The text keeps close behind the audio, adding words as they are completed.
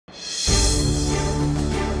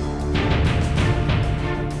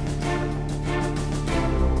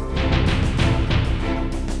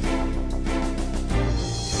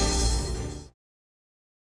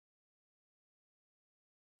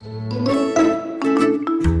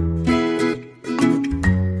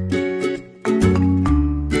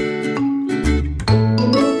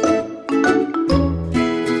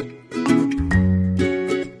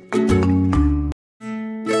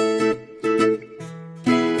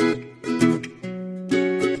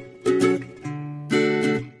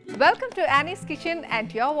Welcome to Annie's Kitchen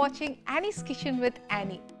and you're watching Annie's Kitchen with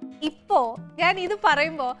Annie. Now, I am saying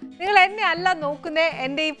that you are not looking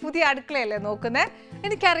at പുതിയ അടുക്കളയല്ലേ നോക്കുന്നേ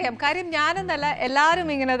എനിക്കറിയാം കാര്യം ഞാനെന്നല്ല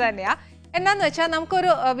എല്ലാവരും ഇങ്ങനെ തന്നെയാ എന്നാന്ന് വെച്ചാൽ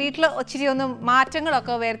നമുക്കൊരു വീട്ടിൽ ഒച്ചിരി ഒന്ന്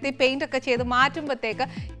മാറ്റങ്ങളൊക്കെ വരുത്തി പെയിന്റ് ഒക്കെ ചെയ്ത് മാറ്റുമ്പോഴത്തേക്ക്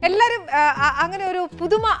എല്ലാവരും അങ്ങനെ ഒരു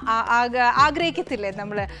പുതുമ ആഗ്രഹിക്കത്തില്ലേ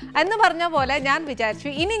നമ്മൾ എന്ന് പറഞ്ഞ പോലെ ഞാൻ വിചാരിച്ചു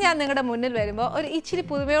ഇനി ഞാൻ നിങ്ങളുടെ മുന്നിൽ വരുമ്പോൾ ഒരു ഇച്ചിരി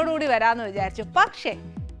പുതുമയോടുകൂടി വരാമെന്ന് വിചാരിച്ചു പക്ഷേ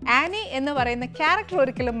ആനി എന്ന് പറയുന്ന ക്യാരക്ടർ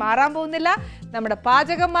ഒരിക്കലും മാറാൻ പോകുന്നില്ല നമ്മുടെ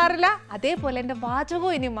പാചകം മാറില്ല അതേപോലെ എൻ്റെ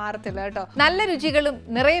വാചകവും ഇനി മാറത്തില്ല കേട്ടോ നല്ല രുചികളും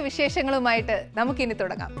നിറയെ വിശേഷങ്ങളുമായിട്ട് നമുക്കിനി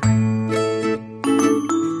തുടങ്ങാം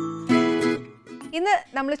ഇന്ന്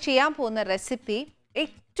നമ്മൾ ചെയ്യാൻ പോകുന്ന റെസിപ്പി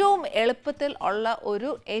ഏറ്റവും എളുപ്പത്തിൽ ഉള്ള ഒരു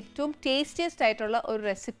ഏറ്റവും ടേസ്റ്റിയസ്റ്റ് ആയിട്ടുള്ള ഒരു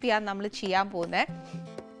റെസിപ്പിയാണ് നമ്മൾ ചെയ്യാൻ പോകുന്നത്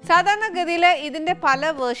സാധാരണഗതിയിൽ ഇതിൻ്റെ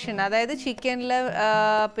പല വേർഷൻ അതായത് ചിക്കനിൽ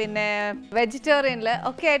പിന്നെ വെജിറ്റേറിയനിൽ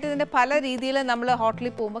ഒക്കെ ആയിട്ട് ഇതിൻ്റെ പല രീതിയിൽ നമ്മൾ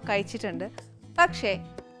ഹോട്ടലിൽ പോകുമ്പോൾ കഴിച്ചിട്ടുണ്ട് പക്ഷേ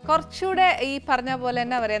കുറച്ചുകൂടെ ഈ പറഞ്ഞ പോലെ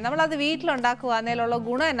എന്നാ പറയുക നമ്മളത് വീട്ടിലുണ്ടാക്കുകയാണെങ്കിലുള്ള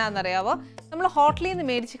ഗുണം എന്നാണെന്നറിയാവോ നമ്മൾ ഹോട്ടലിൽ നിന്ന്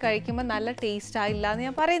മേടിച്ച് കഴിക്കുമ്പോൾ നല്ല ടേസ്റ്റ് ആയില്ല എന്ന്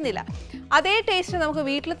ഞാൻ പറയുന്നില്ല അതേ ടേസ്റ്റ് നമുക്ക്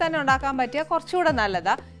വീട്ടിൽ തന്നെ ഉണ്ടാക്കാൻ പറ്റിയാൽ കുറച്ചുകൂടെ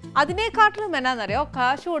നല്ലതാണ് അതിനേക്കാട്ടിലും എന്നാന്നറിയോ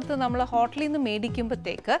കാശ് കൊടുത്ത് നമ്മൾ ഹോട്ടലിൽ നിന്ന്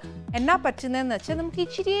മേടിക്കുമ്പോഴത്തേക്ക് എന്നാ പറ്റുന്നതെന്ന് വെച്ചാൽ നമുക്ക്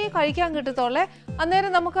ഇച്ചിരിയേ കഴിക്കാൻ കിട്ടത്തോളെ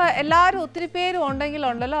അന്നേരം നമുക്ക് എല്ലാവരും ഒത്തിരി പേരും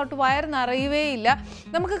ഉണ്ടെങ്കിലുണ്ടല്ലോ ഒട്ട് വയറ് നിറയുകയേ ഇല്ല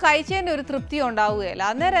നമുക്ക് കഴിച്ചതിൻ്റെ ഒരു തൃപ്തി ഉണ്ടാവുകയില്ല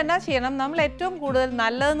അന്നേരം എന്നാ ചെയ്യണം നമ്മൾ ഏറ്റവും കൂടുതൽ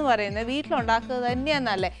നല്ലതെന്ന് പറയുന്നത് വീട്ടിലുണ്ടാക്കുക തന്നെയാണ്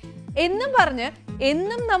നല്ലത് എന്നും പറഞ്ഞ്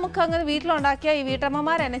എന്നും നമുക്ക് അങ്ങനെ വീട്ടിലുണ്ടാക്കിയാൽ ഈ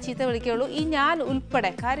വീട്ടമ്മമാർ എന്നെ ചീത്ത വിളിക്കുകയുള്ളൂ ഈ ഞാൻ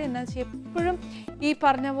ഉൾപ്പെടെ കാര്യം എന്താ വെച്ചാൽ എപ്പോഴും ഈ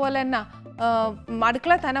പറഞ്ഞ പോലെ എന്നാ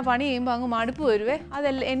അടുക്കള തന്നെ പണി ചെയ്യുമ്പോൾ അങ്ങ് മടുപ്പ് വരുവേ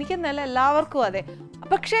അതല്ല എനിക്കെന്നല്ല എല്ലാവർക്കും അതെ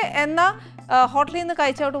പക്ഷേ എന്നാൽ ഹോട്ടലിൽ നിന്ന്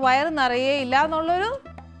കഴിച്ചോട്ട് വയറ് നിറയേ ഇല്ല എന്നുള്ളൊരു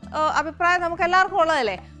അഭിപ്രായം നമുക്ക് എല്ലാവർക്കും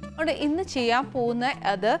ഉള്ളതല്ലേ അതുകൊണ്ട് ഇന്ന് ചെയ്യാൻ പോകുന്ന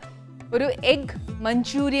അത് ഒരു എഗ്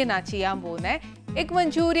മഞ്ചൂരിയനാണ് ചെയ്യാൻ പോകുന്നത് എഗ്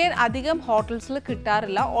മഞ്ചൂരിയൻ അധികം ഹോട്ടൽസിൽ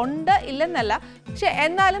കിട്ടാറില്ല ഉണ്ട് ഇല്ലെന്നല്ല പക്ഷെ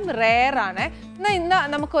എന്നാലും റെയറാണ് എന്നാൽ ഇന്ന്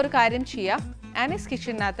നമുക്കൊരു കാര്യം ചെയ്യാം ആനീസ്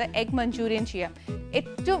കിച്ചണിനകത്ത് എഗ് മഞ്ചൂരിയൻ ചെയ്യാം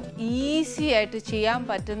ഏറ്റവും ഈസി ആയിട്ട് ചെയ്യാൻ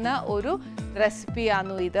പറ്റുന്ന ഒരു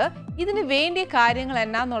റെസിപ്പിയാണ് ഇതിന് വേണ്ടിയ കാര്യങ്ങൾ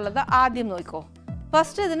എന്നാന്നുള്ളത് ആദ്യം നോക്കിക്കോ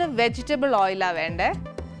ഫസ്റ്റ് ഇതിന് വെജിറ്റബിൾ ഓയിലാണ് വേണ്ടേ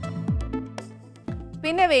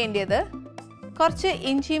പിന്നെ വേണ്ടിയത് കുറച്ച്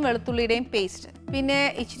ഇഞ്ചിയും വെളുത്തുള്ളിയുടെയും പേസ്റ്റ് പിന്നെ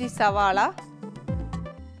ഇച്ചിരി സവാള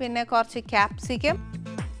പിന്നെ കുറച്ച് ക്യാപ്സിക്കം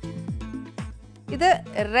ഇത്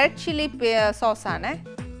red chilli സോസാണ്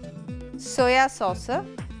soya sauce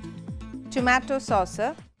tomato sauce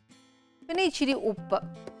പിന്നെ ഇച്ചിരി ഉപ്പ്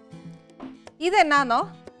ഇതെന്നാന്നോ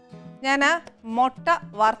ഞാൻ മുട്ട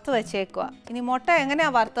വറുത്ത് വെച്ചേക്കുക ഇനി മുട്ട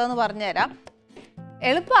എങ്ങനെയാണ് വറുത്തതെന്ന് പറഞ്ഞുതരാം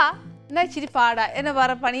എളുപ്പമാണ് എന്നാൽ ഇച്ചിരി പാടാ എന്നെ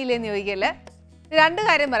വേറെ പണിയില്ലെന്ന് ചോദിക്കല്ലേ രണ്ട്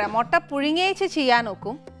കാര്യം പറയാം മുട്ട പുഴുങ്ങിയേച്ച് ചെയ്യാൻ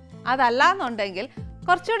നോക്കും അതല്ല എന്നുണ്ടെങ്കിൽ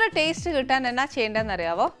കുറച്ചുകൂടെ ടേസ്റ്റ് കിട്ടാൻ എന്നാ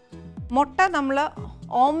ചെയ്യേണ്ടതെന്നറിയാവോ മുട്ട നമ്മൾ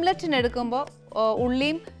ഓംലെറ്റിന് എടുക്കുമ്പോൾ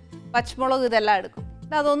ഉള്ളിയും പച്ചമുളക് ഇതെല്ലാം എടുക്കും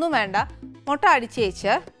അതൊന്നും വേണ്ട മുട്ട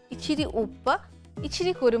അടിച്ചേച്ച് ഇച്ചിരി ഉപ്പ്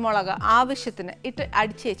ഇച്ചിരി കുരുമുളക് ആവശ്യത്തിന് ഇട്ട്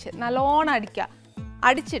അടിച്ചേച്ച് നല്ലോണം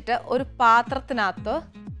അടിച്ചിട്ട് ഒരു പാത്രത്തിനകത്ത്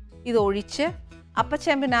ഇതൊഴിച്ച്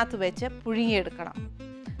അപ്പച്ചെമ്പിനകത്ത് വെച്ച് പുഴുങ്ങിയെടുക്കണം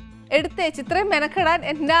എടുത്തേച്ച് ഇത്രയും മെനക്കെടാൻ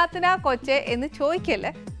എന്നാത്തിനാ കൊച്ചേ എന്ന്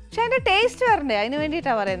ചോദിക്കല്ലേ പക്ഷെ അതിൻ്റെ ടേസ്റ്റ് വരണ്ടേ അതിന്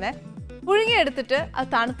വേണ്ടിയിട്ടാണ് പറയുന്നത് പുഴുങ്ങിയെടുത്തിട്ട് അത്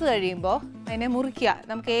തണുത്ത് കഴിയുമ്പോൾ അതിനെ മുറിക്കുക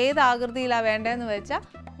നമുക്ക് ഏത് ആകൃതിയിലാണ് വേണ്ടതെന്ന് വെച്ചാൽ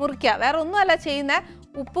മുറിക്കുക വേറെ ഒന്നുമല്ല ചെയ്യുന്നത്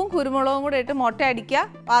ഉപ്പും കുരുമുളകും കൂടെ ഇട്ട് മുട്ട അടിക്കുക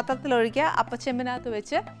പാത്രത്തിലൊഴിക്കുക അപ്പച്ചെമ്പിനകത്ത്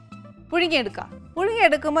വെച്ച്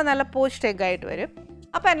പുഴുങ്ങിയെടുക്കുമ്പോൾ നല്ല പോച്ച്ഡ് എഗ്ഗായിട്ട് വരും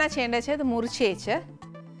അപ്പോൾ എന്നാ ചെയ്യേണ്ടത് വെച്ചാൽ ഇത് മുറിച്ച് വെച്ച്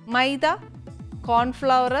മൈദ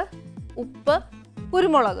കോൺഫ്ലവർ ഉപ്പ്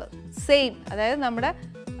കുരുമുളക് സെയിം അതായത് നമ്മുടെ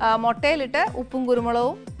മുട്ടയിലിട്ട് ഉപ്പും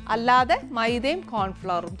കുരുമുളകും അല്ലാതെ മൈദയും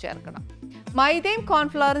കോൺഫ്ലവറും ചേർക്കണം മൈദയും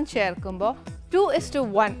കോൺഫ്ലവറും ചേർക്കുമ്പോൾ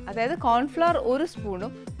 2:1 അതായത് കോൺഫ്ലവർ 1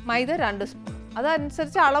 സ്പൂണും മൈദ 2 സ്പൂണും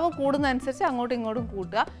അതനുസരിച്ച് അളവ് കൂടുന്നതനുസരിച്ച് അങ്ങോട്ടും ഇങ്ങോട്ടും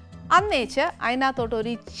കൂട്ടുക അന്നേച്ച് അതിനകത്തോട്ട്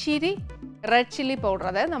ഒരു ഇച്ചിരി റെഡ് ചില്ലി പൗഡർ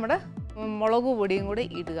അതായത് നമ്മുടെ മുളക് പൊടിയും കൂടി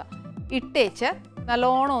ഇടുക ഇട്ടേച്ച്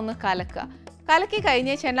നല്ലോണം ഒന്ന് കലക്കി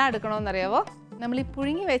കഴിഞ്ഞേച്ച് എന്നാ എടുക്കണമെന്നറിയാവോ നമ്മൾ ഈ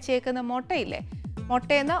പുഴുങ്ങി വെച്ചേക്കുന്ന മുട്ടയില്ലേ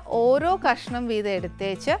മുട്ടയിൽ നിന്ന് ഓരോ കഷ്ണം വീതം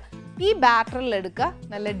എടുത്തേച്ച് ഈ ബാറ്ററിൽ എടുക്കുക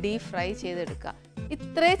നല്ല ഡീപ് ഫ്രൈ ചെയ്തെടുക്കുക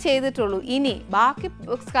ഇത്രേ ചെയ്തിട്ടുള്ളൂ ഇനി ബാക്കി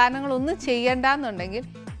കാര്യങ്ങളൊന്നും ചെയ്യണ്ടെന്നുണ്ടെങ്കിൽ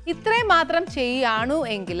ഇത്രയും മാത്രം ചെയ്യുകയാണു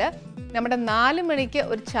എങ്കിൽ നമ്മുടെ 4 മണിക്ക്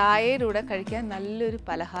ഒരു ചായയുടെ കൂടെ കഴിക്കാൻ നല്ലൊരു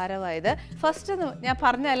പലഹാരമായത് ഫസ്റ്റ് ഞാൻ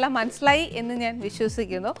പറഞ്ഞതെല്ലാം മനസ്സിലായി എന്ന് ഞാൻ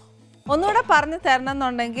വിശ്വസിക്കുന്നു ഒന്നുകൂടെ പറഞ്ഞു തരണം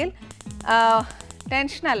എന്നുണ്ടെങ്കിൽ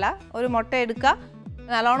ടെൻഷനല്ല ഒരു മുട്ട എടുക്കുക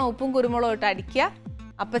നല്ലോണം ഉപ്പും കുരുമുളകും ഇട്ട് അടിക്കുക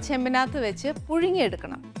അപ്പച്ചെമ്പിനകത്ത് വെച്ച്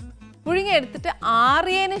പുഴുങ്ങിയെടുത്തിട്ട്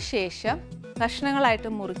ആറിയതിന് ശേഷം കഷ്ണങ്ങളായിട്ട്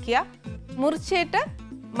മുറിച്ചിട്ട്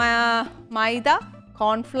മൈദ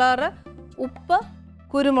കോൺഫ്ലവർ ഉപ്പ്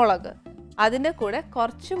കുരുമുളക് അതിൻ്റെ കൂടെ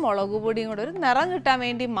കുറച്ച് മുളക് പൊടിയും കൂടെ ഒരു നിറം കിട്ടാൻ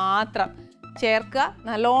വേണ്ടി മാത്രം ചേർക്കുക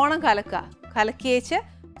നല്ലോണം കലക്കിയേച്ച്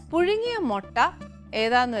പുഴുങ്ങിയ മുട്ട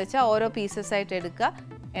ഏതാന്ന് വെച്ചാൽ ഓരോ പീസസ് ആയിട്ട് എടുക്കുക,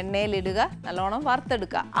 എണ്ണയിലിടുക, നല്ലോണം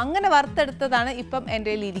വറുത്തെടുക്കുക. അങ്ങനെ വറുത്തെടുത്തതാണ് ഇപ്പം എൻ്റെ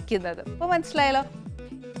കയ്യിൽ ഇരിക്കുന്നത്. ഇപ്പോൾ മനസ്സിലായല്ലോ.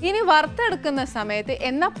 ഇനി വറുത്തെടുക്കുന്ന സമയത്ത്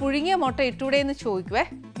എന്നാ പുഴുങ്ങിയ മുട്ട ഇട്ടൂടെ എന്ന് ചോദിക്കുവേ.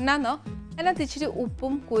 എന്നാന്നോ, അതിനകത്ത് ഇച്ചിരി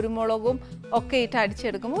ഉപ്പും കുരുമുളകും ഒക്കെ ഇട്ട്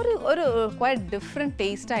അടിച്ചെടുക്കുമ്പോൾ ഒരു ക്വയറ്റ് ഡിഫറെൻറ്റ്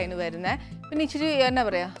ടേസ്റ്റാണ് വരുന്നത്. പിന്നെ ഇച്ചിരി എന്നാ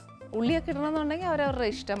പറയുക, ഉള്ളിയൊക്കെ ഇടണമെന്നുണ്ടെങ്കിൽ അവരവരുടെ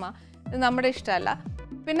ഇഷ്ടമാണ്, ഇത് നമ്മുടെ ഇഷ്ടമല്ല.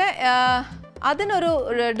 പിന്നെ അതിനൊരു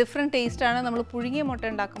ഡിഫറെൻറ്റ് ടേസ്റ്റാണ്. നമ്മൾ പുഴുങ്ങിയ മുട്ട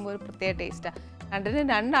ഉണ്ടാക്കുമ്പോൾ ഒരു പ്രത്യേക ടേസ്റ്റാണ്. രണ്ടിനും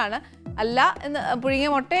രണ്ടാണ്. അല്ല എന്ന് പുഴുങ്ങിയ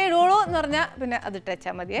മുട്ട ഇടുള്ളൂ എന്ന് പറഞ്ഞാൽ പിന്നെ അതിട്ട്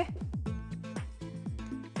വെച്ചാൽ മതിയേ.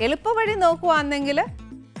 എളുപ്പ വഴി നോക്കുവാണെങ്കിൽ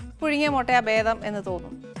പുഴുങ്ങിയ മുട്ടയാ ഭേദം എന്ന്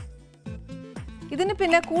തോന്നും. ഇതിന്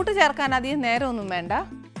പിന്നെ കൂട്ട് ചേർക്കാൻ അധികം നേരമൊന്നും വേണ്ട.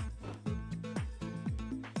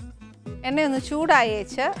 എണ്ണയൊന്ന് ചൂടായി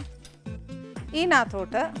വെച്ച്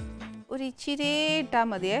ഇതിനകത്തോട്ട് ഒരു ഇച്ചിരി ഇട്ടാൽ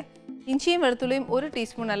മതിയേ. ഇഞ്ചിയും വെളുത്തുള്ളിയും 1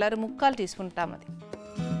 ടീസ്പൂൺ അല്ല, ഒരു 3/4 ടീസ്പൂൺ ഇട്ടാൽ മതി.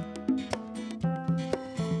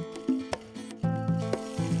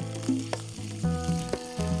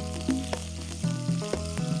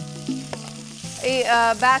 ഈ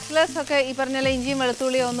ബാച്ചിലേഴ്സൊക്കെ ഈ പറഞ്ഞ ഇഞ്ചിയും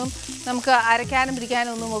വെളുത്തുള്ളിയും ഒന്നും നമുക്ക് അരയ്ക്കാനും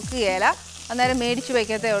പിടിക്കാനും ഒന്നും വെക്കുകയില്ല. അന്നേരം മേടിച്ച്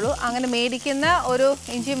വയ്ക്കത്തേ ഉള്ളൂ. അങ്ങനെ മേടിക്കുന്ന ഒരു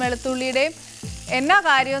ഇഞ്ചിയും വെളുത്തുള്ളിയുടെയും എന്നാ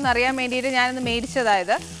കാര്യമെന്ന് അറിയാൻ വേണ്ടിയിട്ട് ഞാനിന്ന്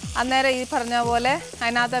മേടിച്ചതായത്. അന്നേരം ഈ പറഞ്ഞ പോലെ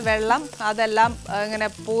അതിനകത്ത് വെള്ളം അതെല്ലാം ഇങ്ങനെ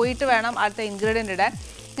പോയിട്ട് വേണം അടുത്ത ഇൻഗ്രീഡിയൻ്റ് ഇടാൻ.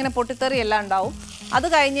 ഇങ്ങനെ പൊട്ടിത്തെറി എല്ലാം ഉണ്ടാവും. അത്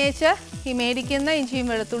കഴിഞ്ഞേച്ച് ഈ മേടിക്കുന്ന ഇഞ്ചിയും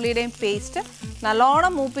വെളുത്തുള്ളിയുടെയും പേസ്റ്റ്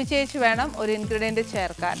നല്ലോണം മൂപ്പിച്ചേച്ച് വേണം ഒരു ഇൻഗ്രീഡിയൻറ്റ്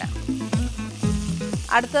ചേർക്കാൻ.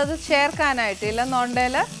 അടുത്തത് ചേർക്കാനായിട്ട്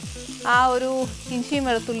ഇല്ലെന്നുണ്ടെങ്കിൽ ആ ഒരു ഇഞ്ചിയും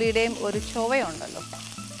വെളുത്തുള്ളിയുടെയും ഒരു ചുവയുണ്ടല്ലോ,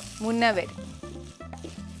 മുന്നേ വരും.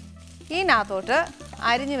 ഇതിനകത്തോട്ട്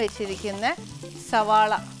അരിഞ്ഞു വെച്ചിരിക്കുന്ന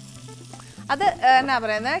സവാള, അത് എന്നാ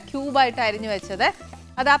പറയുന്നത്, ക്യൂബായിട്ട് അരിഞ്ഞു വെച്ചത്.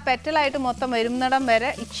 അത് ആ പെറ്റലായിട്ട് മൊത്തം വരുന്നിടം വരെ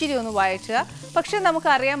ഇച്ചിരി ഒന്ന് വഴറ്റുക. പക്ഷെ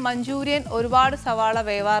നമുക്കറിയാം മഞ്ചൂരിയൻ ഒരുപാട് സവാള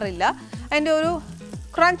വേവാറില്ല. അതിൻ്റെ ഒരു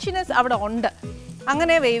ക്രഞ്ചിനെസ് അവിടെ ഉണ്ട്.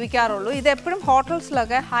 അങ്ങനെ വേവിക്കാറുള്ളൂ. ഇതെപ്പോഴും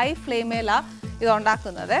ഹോട്ടൽസിലൊക്കെ ഹൈ ഫ്ലെയിമേലാണ്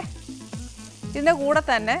ഇതുണ്ടാക്കുന്നത്. ഇതിൻ്റെ കൂടെ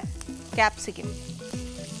തന്നെ ക്യാപ്സിക്കം.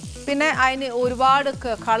 പിന്നെ അതിന് ഒരുപാട്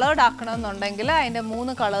കളേർഡ് ആക്കണമെന്നുണ്ടെങ്കിൽ അതിൻ്റെ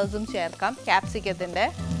 3 കളേഴ്സും ചേർക്കാം ക്യാപ്സിക്കത്തിൻ്റെ.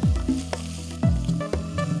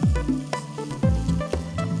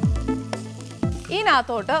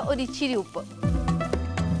 ഇതിനകത്തോട്ട് ഒരു ഇച്ചിരി ഉപ്പ്.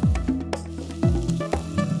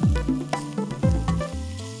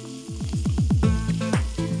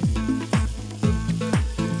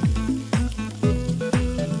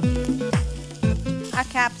 ആ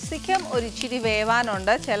ക്യാപ്സിക്കം ഒരു ഇച്ചിരി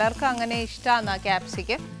വേവാനുണ്ട്. ചിലർക്ക് അങ്ങനെ ഇഷ്ടമാണ് ആ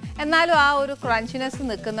ക്യാപ്സിക്കം. എന്നാലും ആ ഒരു ക്രഞ്ചിനെസ്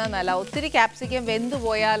നിൽക്കുന്നതെന്നല്ല. ഒത്തിരി ക്യാപ്സിക്കം വെന്തു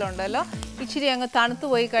പോയാലുണ്ടല്ലോ ഇച്ചിരി അങ്ങ് തണുത്ത്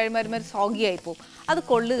പോയി കഴിയുമ്പോൾ ഒരു സോഗിയായി പോകും. അത്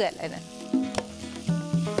കൊള്ളുകയല്ല അതിന്.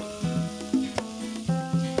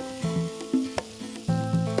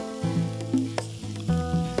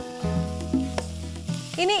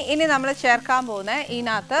 ഇനി നമ്മൾ ചേർക്കാൻ പോകുന്ന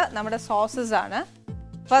ഇതിനകത്ത് നമ്മുടെ സോസസ് ആണ്.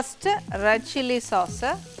 First red chilli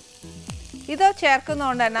sauce. ഇത്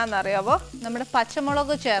ചേർക്കുന്നതുകൊണ്ട് എന്നാണെന്നറിയാമോ, നമ്മുടെ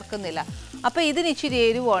പച്ചമുളക് ചേർക്കുന്നില്ല. അപ്പോൾ ഇതിന് ഇച്ചിരി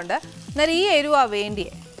എരിവുണ്ട്. അന്നേരം ഈ എരിവാണ്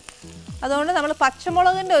വേണ്ടിയേ. അതുകൊണ്ട് നമ്മൾ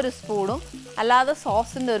പച്ചമുളകിൻ്റെ 1 സ്പൂണും അല്ലാതെ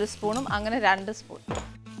സോസിൻ്റെ 1 സ്പൂണും അങ്ങനെ 2 സ്പൂൺ.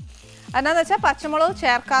 എന്നാന്ന് വെച്ചാൽ പച്ചമുളക്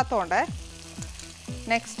ചേർക്കാത്തതുകൊണ്ട്.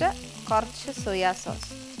 നെക്സ്റ്റ് കുറച്ച് സോയാ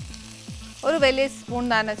സോസ്, ഒരു വലിയ സ്പൂൺ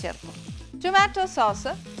തന്നെ ചേർക്കും. Tomato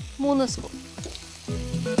sauce 3 spoon.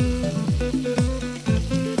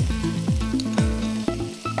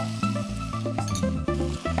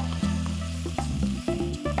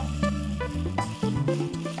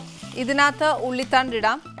 ഇതിനകത്ത് ഉള്ളിത്തണ്ട്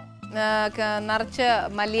ഇടാം, നിറച്ച്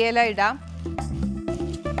മല്ലിയില ഇടാം.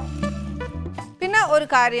 പിന്നെ ഒരു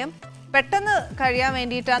കാര്യം, പെട്ടെന്ന് കഴിയാൻ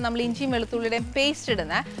വേണ്ടിയിട്ടാണ് നമ്മൾ ഇഞ്ചിയും വെളുത്തുള്ളിയുടെയും പേസ്റ്റ്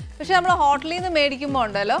ഇടുന്നത്. പക്ഷെ നമ്മൾ ഹോട്ടലിൽ നിന്ന് മേടിക്കുമ്പോൾ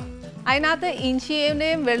ഉണ്ടല്ലോ, അതിനകത്ത്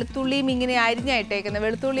ഇഞ്ചിയുടെയും വെളുത്തുള്ളിയും ഇങ്ങനെ അരിഞ്ഞിട്ടേക്കുന്നത്,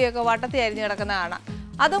 വെളുത്തുള്ളിയൊക്കെ വട്ടത്തിൽ അരിഞ്ഞ് കിടക്കുന്ന കാണാം.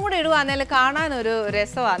 അതും കൂടെ ഇടുവാന്നേൽ കാണാനൊരു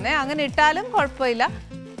രസമാണ്. അങ്ങനെ ഇട്ടാലും കുഴപ്പമില്ല,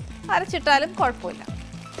 അരച്ചിട്ടാലും കുഴപ്പമില്ല.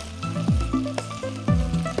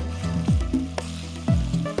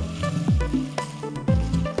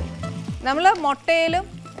 നമ്മൾ മുട്ടയിലും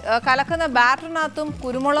കലക്കുന്ന ബാറ്ററിനകത്തും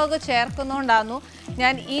കുരുമുളക് ചേർക്കുന്നതുകൊണ്ടായിരുന്നു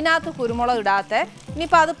ഞാൻ ഇതിനകത്ത് കുരുമുളക് ഇടാത്തത്.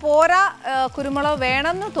 ഇനിയിപ്പോൾ അത് പോരാ, കുരുമുളക്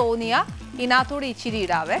വേണമെന്ന് തോന്നിയാൽ ഇതിനകത്തൂടെ ഇച്ചിരി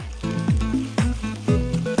ഇടാവേ.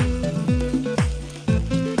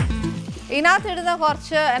 ഇതിനകത്ത് ഇടുന്ന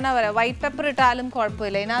കുറച്ച് എന്നാ പറയുക, വൈറ്റ് പെപ്പർ ഇട്ടാലും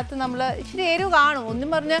കുഴപ്പമില്ല. ഇതിനകത്ത് നമ്മൾ ഇച്ചിരി എരിവ് കാണും.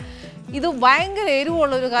 ഒന്നും പറഞ്ഞാൽ ഇത് ഭയങ്കര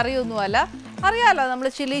എരിവുള്ളൊരു കറിയൊന്നുമല്ല. അറിയാമല്ലോ, നമ്മൾ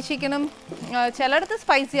ചില്ലി ചിക്കനും ചിലയിടത്ത്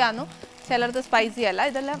സ്പൈസി ആണെന്നു, ചിലയിടത്ത് സ്പൈസി അല്ല.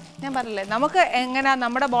 ഇതെല്ലാം ഞാൻ പറഞ്ഞില്ലേ, നമുക്ക് എങ്ങനെയാ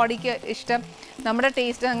നമ്മുടെ ബോഡിക്ക് ഇഷ്ടം, നമ്മുടെ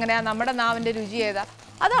ടേസ്റ്റ് എങ്ങനെയാണ്, നമ്മുടെ നാവിൻ്റെ രുചി ഏതാ,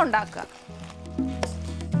 അതാ ഉണ്ടാക്കുക.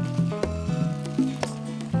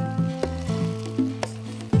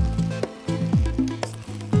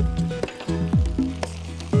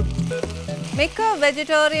 മിക്ക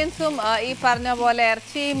വെജിറ്റേറിയൻസും ഈ പറഞ്ഞ പോലെ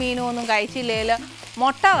ഇറച്ചി മീനും ഒന്നും കഴിച്ചില്ലെങ്കിൽ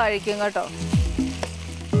മുട്ട കഴിക്കും കേട്ടോ.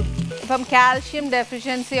 ഇപ്പം കാൽഷ്യം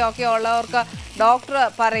ഡെഫിഷ്യൻസി ഒക്കെ ഉള്ളവർക്ക് ഡോക്ടർ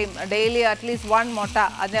പറയും ഡെയിലി അറ്റ്ലീസ്റ്റ് 1 മുട്ട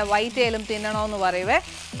അതിൻ്റെ വൈറ്റേലും തിന്നണമെന്ന് പറയുവേ.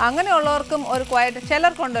 അങ്ങനെയുള്ളവർക്കും ഒരു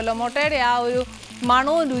ചിലർക്കുണ്ടല്ലോ മുട്ടയുടെ ആ ഒരു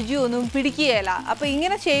മണവും രുചിയും ഒന്നും പിടിക്കുകയില്ല. അപ്പോൾ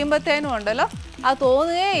ഇങ്ങനെ ചെയ്യുമ്പോഴത്തേനും ഉണ്ടല്ലോ അത്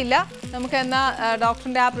തോന്നുകയില്ല. നമുക്ക് എന്നാൽ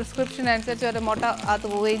ഡോക്ടറിൻ്റെ ആ പ്രിസ്ക്രിപ്ഷൻ അനുസരിച്ച് ഒരു മുട്ട അത്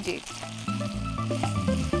പോവുകയും ചെയ്യും.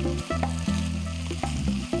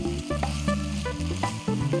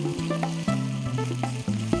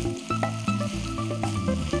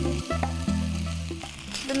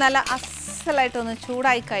 ഇത് നല്ല അസലായിട്ടൊന്ന്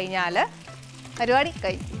ചൂടായി കഴിഞ്ഞാൽ പരിപാടി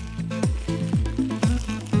കഴിഞ്ഞു.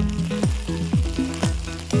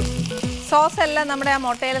 സോസ് എല്ലാം നമ്മുടെ ആ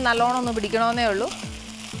മുട്ടയിൽ നല്ലോണം ഒന്ന് പിടിക്കണമെന്നേ ഉള്ളൂ.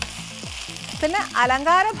 പിന്നെ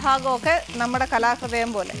അലങ്കാര ഭാഗമൊക്കെ നമ്മുടെ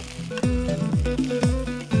കലാഹൃദയം പോലെ.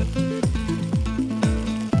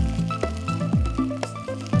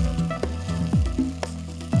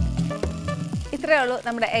 ഇത്രയേ ഉള്ളൂ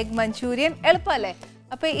നമ്മുടെ എഗ് മഞ്ചൂരിയൻ. എളുപ്പമല്ലേ?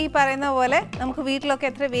 അപ്പോൾ ഈ പറയുന്ന പോലെ നമുക്ക് വീട്ടിലൊക്കെ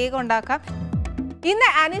എത്ര വേഗം ഉണ്ടാക്കാം. ഇന്ന്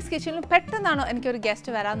ആനീസ് കിച്ചണിൽ പെട്ടെന്നാണോ എനിക്കൊരു ഗസ്റ്റ്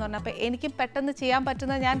വരാമെന്ന് പറഞ്ഞപ്പോൾ എനിക്ക് പെട്ടെന്ന് ചെയ്യാൻ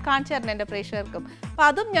പറ്റുന്നത് ഞാൻ കാണിച്ചു തരണം എൻ്റെ പ്രേക്ഷകർക്കും. അപ്പോൾ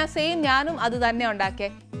അതും ഞാനും അത് തന്നെ ഉണ്ടാക്കിയേ.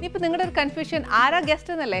 ഇനിയിപ്പോൾ നിങ്ങളുടെ ഒരു കൺഫ്യൂഷൻ ആരാ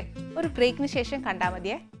ഗസ്റ്റ് എന്നല്ലേ, ഒരു ബ്രേക്കിന് ശേഷം കണ്ടാൽ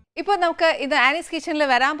മതിയേ. ഇപ്പോൾ നമുക്ക് ഇത് ആനീസ് കിച്ചണിൽ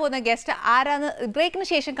വരാൻ പോകുന്ന ഗസ്റ്റ് ആരാന്ന് ബ്രേക്കിന്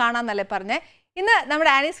ശേഷം കാണാമെന്നല്ലേ പറഞ്ഞേ. ഇന്ന്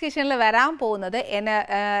നമ്മുടെ ആനീസ് കിച്ചണിൽ വരാൻ പോകുന്നത് എന്നെ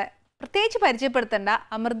പ്രത്യേകിച്ച് പരിചയപ്പെടുത്തേണ്ട,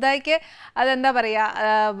 അമൃതയ്ക്ക് അതെന്താ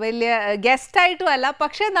പറയുക വലിയ ഗസ്റ്റായിട്ടും അല്ല,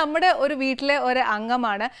 പക്ഷേ നമ്മുടെ ഒരു വീട്ടിലെ ഒരു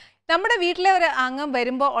അംഗമാണ്. നമ്മുടെ വീട്ടിലെ ഒരു അംഗം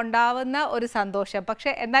വരുമ്പോൾ ഉണ്ടാവുന്ന ഒരു സന്തോഷം.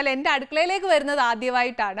 പക്ഷേ എന്നാൽ എൻ്റെ അടുക്കളയിലേക്ക് വരുന്നത്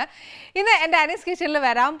ആദ്യമായിട്ടാണ്. ഇന്ന് എൻ്റെ ആനീസ് കിച്ചണിൽ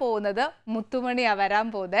വരാൻ പോകുന്നത് മുത്തുമണിയാണ് വരാൻ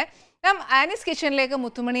പോകുന്നത്. ആനീസ് കിച്ചണിലേക്ക്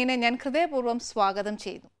മുത്തുമണീനെ ഞാൻ ഹൃദയപൂർവ്വം സ്വാഗതം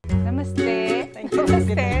ചെയ്യുന്നു. നമസ്തേ.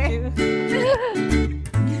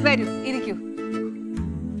 വരൂ, ഇരിക്കൂ.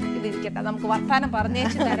 ഇതിരിക്കട്ടെ, നമുക്ക് വർത്താനം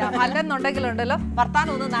പറഞ്ഞേച്ച് തരാം. അല്ലെന്നുണ്ടെങ്കിലുണ്ടല്ലോ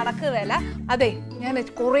വർത്താനം ഒന്നും നടക്കുകയല്ല. അതെ, ഞാൻ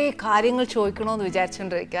കുറേ കാര്യങ്ങൾ ചോദിക്കണമെന്ന്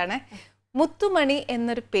വിചാരിച്ചുകൊണ്ടിരിക്കുകയാണ്. മുത്തുമണി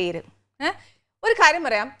എന്നൊരു പേര്, ഒരു കാര്യം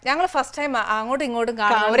പറയാം, ഞങ്ങൾ ഫസ്റ്റ് ടൈം അങ്ങോട്ടും ഇങ്ങോട്ടും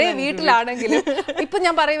കാണാം, ഒരേ വീട്ടിലാണെങ്കിലും. ഇപ്പൊ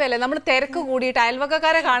ഞാൻ പറയുവല്ലേ, നമ്മൾ തിരക്ക് കൂടിയിട്ട്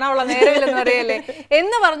അയൽവക്കക്കാരെ കാണാനുള്ള നേരമില്ലെന്ന് പറയല്ലേ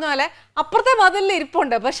എന്ന് പറഞ്ഞ പോലെ അപ്പുറത്തെ മതിലിൽ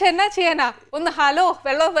ഇരിപ്പുണ്ട്. പക്ഷെ എന്നാ ചെയ്യാനാ, ഒന്ന് ഹലോ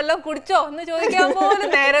വെള്ളം കുടിച്ചോ എന്ന് ചോദിക്കാൻ പോലും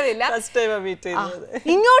നേരമില്ല.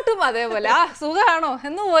 ഇങ്ങോട്ടും അതേപോലെ സുഖമാണോ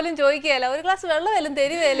എന്ന് പോലും ചോദിക്കുകയല്ല, ഒരു ഗ്ലാസ് വെള്ളമെല്ലാം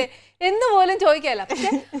തരുവല്ലേ എന്ന് പോലും ചോദിക്കുകയല്ല.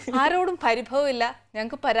 പക്ഷെ ആരോടും പരിഭവമില്ല,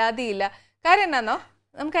 ഞങ്ങൾക്ക് പരാതിയില്ല. കാര്യം എന്നാന്നോ,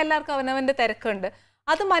 നമുക്ക് എല്ലാവർക്കും അവനവന്റെ തിരക്കുണ്ട്.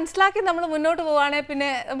 അത് മനസ്സിലാക്കി നമ്മൾ മുന്നോട്ട് പോവുകയാണെങ്കിൽ പിന്നെ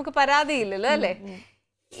നമുക്ക് പരാതിയില്ലല്ലോ അല്ലേ.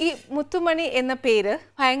 ഈ മുത്തുമണി എന്ന പേര്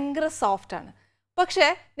ഭയങ്കര സോഫ്റ്റ് ആണ്. പക്ഷെ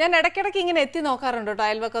ഞാൻ ഇടയ്ക്കിടയ്ക്ക് ഇങ്ങനെ എത്തി നോക്കാറുണ്ട് കേട്ടോ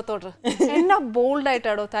അയൽവക്കത്തോട്ട്. എന്നാ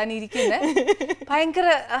ബോൾഡായിട്ടാണോ താൻ ഇരിക്കുന്നത്?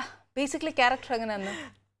 ഭയങ്കര ബേസിക്കലി ക്യാരക്ടർ എങ്ങനെയാന്ന്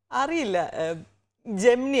അറിയില്ല.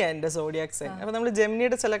 ജെമിനിയാ എൻ്റെ സോഡിയാക് സൈൻ. അപ്പൊ നമ്മൾ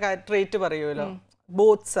ജെമിനിയുടെ ചില ട്രേറ്റ് പറയുമല്ലോ,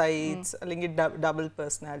 ബോത്ത് സൈഡ്സ് അല്ലെങ്കിൽ ഡബിൾ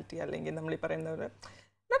പേഴ്സണാലിറ്റി, അല്ലെങ്കിൽ നമ്മൾ ഈ പറയുന്ന പോലെ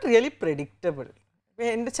നോട്ട് റിയലി പ്രെഡിക്റ്റബിൾ.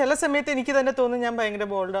 എൻ്റെ ചില സമയത്ത് എനിക്ക് തന്നെ തോന്നുന്നു ഞാൻ ഭയങ്കര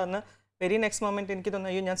ബോൾഡാണെന്ന്. വെരി നെക്സ്റ്റ് മൊമെൻറ്റ് എനിക്ക്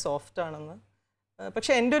തോന്നുന്നു അയ്യോ ഞാൻ സോഫ്റ്റ് ആണെന്ന്.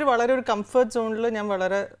 പക്ഷേ എൻ്റെ വളരെ ഒരു കംഫർട്ട് സോണിൽ ഞാൻ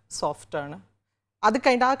വളരെ സോഫ്റ്റാണ്. അത്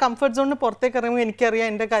കഴിഞ്ഞിട്ട് ആ കംഫർട്ട് സോണിന് പുറത്തേക്ക് ഇറങ്ങുമ്പോൾ എനിക്കറിയാം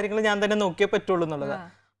എൻ്റെ കാര്യങ്ങൾ ഞാൻ തന്നെ നോക്കിയേ പറ്റുള്ളൂ എന്നുള്ളത്.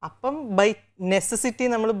 അപ്പം ബൈ നെസസിറ്റി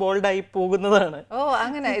നമ്മൾ ബോൾഡായി പോകുന്നതാണ്. ഓ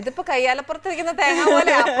അങ്ങനെ. ഇതിപ്പോ കയ്യാലപ്പുറത്തിരിക്കുന്ന തേങ്ങ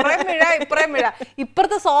പോലെ അപ്പുറം വീഴ ഇപ്പുറം വീഴ.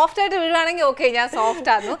 ഇപ്പുറത്ത് സോഫ്റ്റ് ആയിട്ട് വീഴുവാണെങ്കിൽ ഓക്കെ ഞാൻ സോഫ്റ്റ്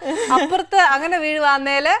ആയിരുന്നു, അപ്പുറത്ത് അങ്ങനെ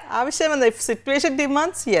വീഴുവാന്നേല് ആവശ്യം സിറ്റുവേഷൻ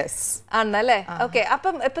ഡിമാൻഡ്സ് യെസ് ആണല്ലേ. ഓക്കെ.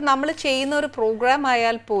 അപ്പം ഇപ്പൊ നമ്മൾ ചെയ്യുന്ന ഒരു പ്രോഗ്രാം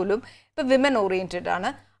ആയാൽ പോലും ഇപ്പൊ വിമൻ ഓറിയന്റഡ്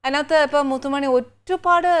ആണ്. അതിനകത്ത് ഇപ്പൊ മുത്തുമണി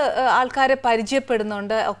ഒരുപാട് ആൾക്കാരെ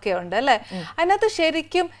പരിചയപ്പെടുന്നുണ്ട് ഒക്കെ ഉണ്ട് അല്ലെ. അതിനകത്ത്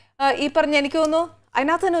ശരിക്കും ഈ പറഞ്ഞ എനിക്ക് തോന്നുന്നു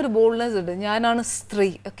അതിനകത്ത് തന്നെ ഒരു ബോൾഡ്നെസ് ഉണ്ട്. ഞാനാണ് സ്ത്രീ,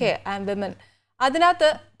 ഓക്കെ, ഐ ആം വിമൻ. അതിനകത്ത്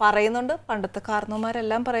പറയുന്നുണ്ട്, പണ്ടത്തെ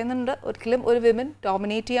കാരണവന്മാരെല്ലാം പറയുന്നുണ്ട്, ഒരിക്കലും ഒരു വിമൻ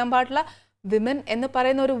ഡോമിനേറ്റ് ചെയ്യാൻ പാടില്ല. വിമൻ എന്ന്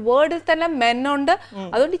പറയുന്ന ഒരു വേർഡിൽ തന്നെ മെന്നുണ്ട്,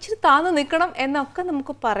 അതുകൊണ്ട് ഇച്ചിരി താന്ന് നിൽക്കണം എന്നൊക്കെ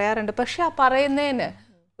നമുക്ക് പറയാറുണ്ട്. പക്ഷെ ആ പറയുന്നതിന്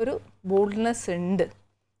ഒരു ബോൾഡ്നെസ് ഉണ്ട്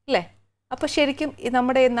അല്ലേ. അപ്പൊ ശരിക്കും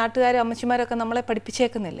നമ്മുടെ നാട്ടുകാരും അമ്മച്ചിമാരൊക്കെ നമ്മളെ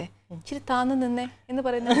പഠിപ്പിച്ചേക്കുന്നില്ലേ ഇച്ചിരി താന്ന് നിന്നേ എന്ന്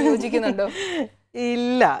പറയുന്നത് യോജിക്കുന്നുണ്ടോ?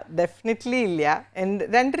 ഇല്ല, ഡെഫിനറ്റ്ലി ഇല്ല.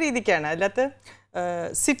 രണ്ട് രീതിക്കാണ്. അതിനകത്ത്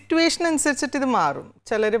സിറ്റുവേഷൻ അനുസരിച്ചിട്ട് ഇത് മാറും.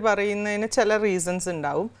 ചിലർ പറയുന്നതിന് ചില റീസൺസ്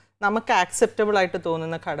ഉണ്ടാവും. നമുക്ക് ആക്സെപ്റ്റബിൾ ആയിട്ട്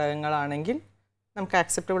തോന്നുന്ന ഘടകങ്ങളാണെങ്കിൽ, നമുക്ക്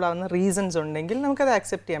ആക്സെപ്റ്റബിൾ ആവുന്ന റീസൺസ് ഉണ്ടെങ്കിൽ നമുക്കത്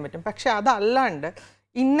ആക്സെപ്റ്റ് ചെയ്യാൻ പറ്റും. പക്ഷെ അതല്ലാണ്ട്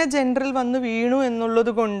ഇന്ന ജെൻഡറിൽ വന്ന് വീണു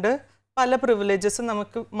എന്നുള്ളത് കൊണ്ട് പല പ്രിവിലേജസും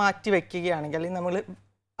നമുക്ക് മാറ്റി വയ്ക്കുകയാണെങ്കിൽ,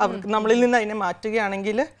 അല്ലെങ്കിൽ നമ്മളിൽ നിന്ന് അതിനെ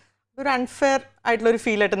മാറ്റുകയാണെങ്കിൽ ഒരു അൺഫെയർ ആയിട്ടുള്ളൊരു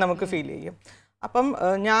ഫീലായിട്ട് നമുക്ക് ഫീൽ ചെയ്യും. അപ്പം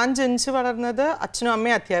ഞാൻ ജനിച്ച് വളർന്നത് അച്ഛനും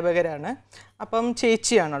അമ്മയും അധ്യാപകരാണ്. അപ്പം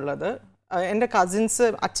ചേച്ചിയാണുള്ളത്. എൻ്റെ കസിൻസ്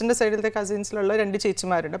അച്ഛൻ്റെ സൈഡിലത്തെ കസിൻസിലുള്ള 2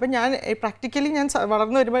 ചേച്ചിമാരുണ്ട്. അപ്പം ഞാൻ പ്രാക്ടിക്കലി ഞാൻ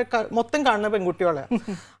വളർന്നു വരുമ്പോൾ മൊത്തം കാണുന്ന പെൺകുട്ടികളെ.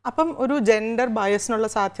 അപ്പം ഒരു ജെൻഡർ ബയസിനുള്ള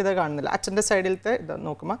സാധ്യത കാണുന്നില്ല. അച്ഛൻ്റെ സൈഡിലത്തെ ഇത്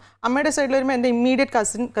നോക്കുമ്പോൾ അമ്മയുടെ സൈഡിൽ വരുമ്പോൾ എൻ്റെ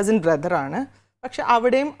ഇമ്മീഡിയറ്റ് കസിൻ ബ്രദറാണ്. പക്ഷെ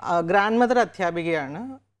അവിടെയും ഗ്രാൻഡ് മദർ അധ്യാപികയാണ്.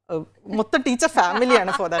 മൊത്തം ടീച്ചർ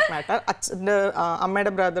ഫാമിലിയാണ് ഫോർ ദാറ്റ് മാറ്റർ. അച്ഛൻ്റെ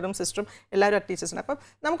അമ്മയുടെ ബ്രദറും സിസ്റ്ററും എല്ലാവരും ടീച്ചേഴ്സിന്. അപ്പം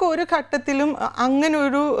നമുക്ക് ഒരു ഘട്ടത്തിലും അങ്ങനെ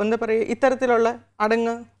ഒരു എന്താ പറയുക ഇത്തരത്തിലുള്ള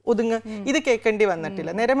അടങ്ങ് ഒതുങ്ങ് ഇത് കേൾക്കേണ്ടി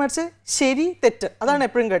വന്നിട്ടില്ല. നേരെ മറിച്ച് ശരി തെറ്റ് അതാണ്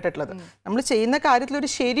എപ്പോഴും കേട്ടിട്ടുള്ളത്. നമ്മൾ ചെയ്യുന്ന കാര്യത്തിൽ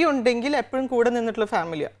ഒരു ശരി ഉണ്ടെങ്കിൽ എപ്പോഴും കൂടെ നിന്നിട്ടുള്ള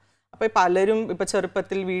ഫാമിലിയാണ്. അപ്പോൾ പലരും ഇപ്പം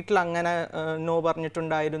ചെറുപ്പത്തിൽ വീട്ടിൽ അങ്ങനെ നോ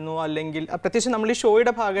പറഞ്ഞിട്ടുണ്ടായിരുന്നു, അല്ലെങ്കിൽ പ്രത്യേകിച്ച് നമ്മൾ ഈ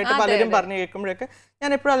ഷോയുടെ ഭാഗമായിട്ട് പലരും പറഞ്ഞു കേൾക്കുമ്പോഴൊക്കെ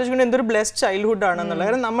ഞാൻ എപ്പോഴും ആലോചിക്കുന്നത് എന്തൊരു ബ്ലെസ്ഡ് ചൈൽഡ്ഹുഡ് ആണെന്നുള്ളത്.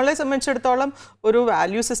 കാരണം നമ്മളെ സംബന്ധിച്ചിടത്തോളം ഒരു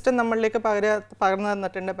വാല്യൂ സിസ്റ്റം നമ്മളിലേക്ക് പകർന്നു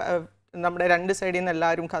തന്നിട്ടുണ്ട്. നമ്മുടെ 2 സൈഡിൽ നിന്ന്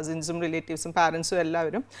എല്ലാവരും കസിൻസും റിലേറ്റീവ്സും പാരൻസും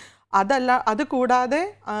എല്ലാവരും. അത് കൂടാതെ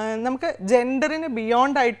നമുക്ക് ജെൻഡറിന്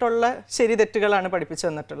ബിയോണ്ട് ആയിട്ടുള്ള ശരി തെറ്റുകളാണ് പഠിപ്പിച്ചു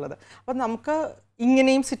തന്നിട്ടുള്ളത്. അപ്പം നമുക്ക്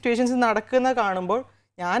ഇങ്ങനെയും സിറ്റുവേഷൻസ് നടക്കുന്ന കാണുമ്പോൾ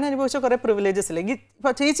ഞാൻ അനുഭവിച്ച കുറേ പ്രിവിലേജസ് ഇല്ലെങ്കിൽ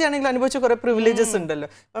ഇപ്പോൾ ചേച്ചിയാണെങ്കിൽ അനുഭവിച്ച കുറേ പ്രിവിലേജസ് ഉണ്ടല്ലോ.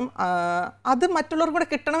 അപ്പം അത് മറ്റുള്ളവർക്ക് കൂടെ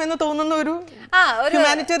കിട്ടണമെന്ന് തോന്നുന്ന ഒരു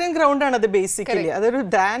ഹ്യൂമാനിറ്റേറിയൻ ഗ്രൗണ്ടാണ് അത് ബേസിക്കലി. അതൊരു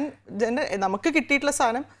നമുക്ക് കിട്ടിയിട്ടുള്ള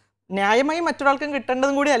സാധനം ന്യായമായി മറ്റൊരാൾക്കും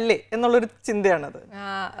കിട്ടേണ്ടതും കൂടി അല്ലേ എന്നുള്ളൊരു ചിന്തയാണത്.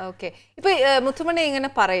 ഓക്കെ. ഇപ്പൊ മുത്തുമണി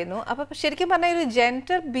ഇങ്ങനെ പറയുന്നു. അപ്പൊ ശരിക്കും പറഞ്ഞാൽ ഒരു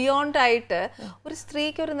ജെൻഡർ ബിയോണ്ട് ആയിട്ട് ഒരു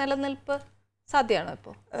സ്ത്രീക്ക് ഒരു നിലനിൽപ്പ് സാധ്യമാണോ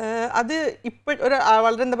ഇപ്പോൾ? അത് ഇപ്പോൾ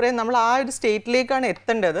വളരെ എന്താ പറയുക നമ്മൾ ആ ഒരു സ്റ്റേറ്റിലേക്കാണ്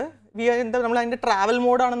എത്തേണ്ടത്. നമ്മൾ അതിന്റെ ട്രാവൽ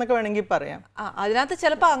മോഡാണെന്നൊക്കെ വേണമെങ്കിൽ പറയാം. അതിനകത്ത്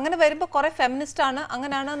ചിലപ്പോൾ അങ്ങനെ വരുമ്പോൾ കുറെ ഫെമിനിസ്റ്റ് ആണ്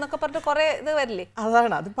അങ്ങനെയാണ് എന്നൊക്കെ പറഞ്ഞിട്ട് കുറെ ഇത് വരില്ലേ?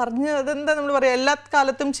 അതാണ് അത് പറഞ്ഞ് അതെന്താ നമ്മൾ പറയാ എല്ലാ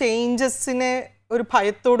കാലത്തും ചേഞ്ചസിനെ ഒരു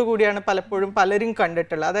ഭയത്തോടു കൂടിയാണ് പലപ്പോഴും പലരും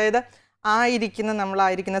കണ്ടിട്ടുള്ളത്. അതായത്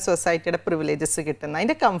നമ്മളായിരിക്കുന്ന സൊസൈറ്റിയുടെ പ്രിവിലേജസ് കിട്ടുന്ന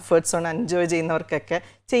അതിന്റെ കംഫർട്ട് സോൺ എൻജോയ് ചെയ്യുന്നവർക്കൊക്കെ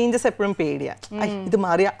ചേഞ്ചസ് എപ്പോഴും പേടിയാണ്. ഇത്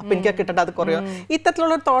മാറിയാ അപ്പൊ എനിക്ക് കിട്ടേണ്ട അത് കുറയോ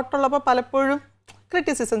ഇത്തരത്തിലുള്ള ഒരു തോട്ടുള്ളപ്പോൾ പലപ്പോഴും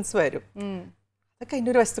ക്രിറ്റിസിസംസ് വരും. അതൊക്കെ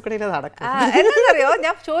അതിൻ്റെ ഒരു വസ്തുക്കളിൽ നടക്കും. എന്താണെന്നറിയോ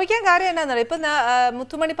ഞാൻ ചോദിക്കാൻ കാര്യം എന്നാന്നറിയോ, ഇപ്പൊ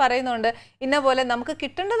മുത്തുമണി പറയുന്നുണ്ട് ഇന്ന പോലെ നമുക്ക്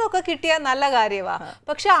കിട്ടേണ്ടതൊക്കെ കിട്ടിയാൽ നല്ല കാര്യമാണ്.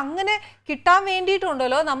 പക്ഷെ അങ്ങനെ കിട്ടാൻ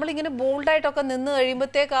വേണ്ടിയിട്ടുണ്ടല്ലോ നമ്മളിങ്ങനെ ബോൾഡായിട്ടൊക്കെ നിന്ന്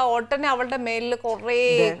കഴിയുമ്പോഴത്തേക്ക് ആ ഒട്ടനെ അവളുടെ മേലിൽ കുറേ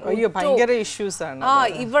ഭയങ്കര ഇഷ്യൂസ് ആണ്.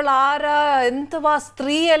 ഇവളാരാ എന്തുവാ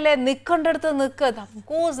സ്ത്രീയല്ലേ നിൽക്കേണ്ടടുത്ത് നിൽക്കുക,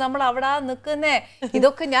 അഫ്കോഴ്സ് നമ്മൾ അവിടെ നിൽക്കുന്നേ.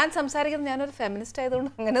 ഇതൊക്കെ ഞാൻ സംസാരിക്കുന്നത് ഞാനൊരു ഫെമിനിസ്റ്റ്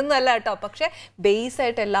ആയതുകൊണ്ട് അങ്ങനെയൊന്നും അല്ല കേട്ടോ. പക്ഷെ ബേസ്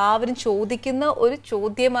ആയിട്ട് എല്ലാവരും ചോദിക്കുന്ന ഒരു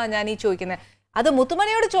ചോദ്യമാണ് ഞാൻ ഈ ചോദിക്കുന്നത്. അത്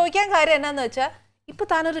മുത്തുമണിയോട് ചോദിക്കാൻ കാര്യം എന്നാന്ന് വെച്ചാൽ ഇപ്പൊ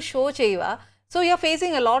താനൊരു ഷോ ചെയ്യുക, so you are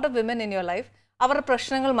facing a lot of women in your life, അവരുടെ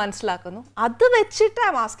പ്രശ്നങ്ങൾ മനസ്സിലാക്കുന്നു, അത് വെച്ചിട്ട് I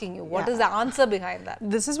am asking you what is the answer behind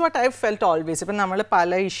that. This is what I felt always. ഇപ്പം നമ്മൾ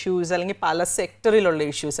പല ഇഷ്യൂസ് അല്ലെങ്കിൽ പല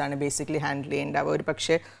സെക്ടറിലുള്ള ഇഷ്യൂസ് ആണ് ബേസിക്കലി ഹാൻഡിൽ ചെയ്യേണ്ടാവുക. ഒരു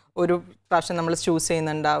പക്ഷേ ഒരു പ്രാവശ്യം നമ്മൾ ചൂസ്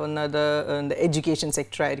ചെയ്യുന്നുണ്ടാവുന്നത് എഡ്യൂക്കേഷൻ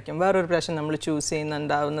സെക്ടർ ആയിരിക്കും, വേറൊരു പ്രാവശ്യം നമ്മൾ ചൂസ്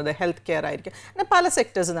ചെയ്യുന്നുണ്ടാവുന്നത് ഹെൽത്ത് കെയർ ആയിരിക്കും. അങ്ങനെ പല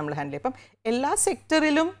സെക്ടേഴ്സ് നമ്മൾ ഹാൻഡിൽ ചെയ്യും. അപ്പം എല്ലാ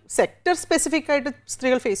സെക്ടറിലും സെക്ടർ സ്പെസിഫിക് ആയിട്ട്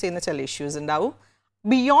സ്ത്രീകൾ ഫേസ് ചെയ്യുന്ന ചില ഇഷ്യൂസ് ഉണ്ടാവും.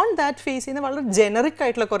 ബിയോണ്ട് ദാറ്റ് ഫേസ് ചെയ്യുന്ന വളരെ ജനറിക്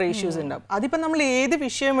ആയിട്ടുള്ള കുറേ ഇഷ്യൂസ് ഉണ്ടാവും. അതിപ്പോൾ നമ്മൾ ഏത്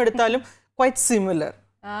വിഷയം എടുത്താലും ക്വൈറ്റ് സിമിലർ.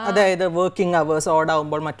 അതായത് വർക്കിംഗ് അവേഴ്സ്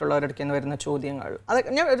ഓടാകുമ്പോൾ മറ്റുള്ളവരുടെ നിന്ന് വരുന്ന ചോദ്യങ്ങൾ, അത്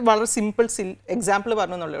ഞാൻ വളരെ സിമ്പിൾ എക്സാമ്പിൾ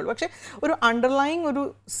പറഞ്ഞെന്നുള്ളേ ഉള്ളൂ. പക്ഷേ ഒരു അണ്ടർലൈങ് ഒരു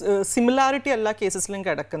സിമിലാരിറ്റി എല്ലാ കേസസിലും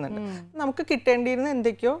കിടക്കുന്നുണ്ട്. നമുക്ക് കിട്ടേണ്ടിയിരുന്ന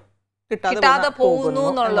എന്തൊക്കെയോ കിട്ടാതെ പോകുന്നു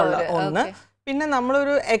എന്നുള്ള ഒന്ന്. പിന്നെ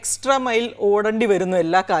നമ്മളൊരു എക്സ്ട്രാ മൈൽ ഓടേണ്ടി വരുന്നു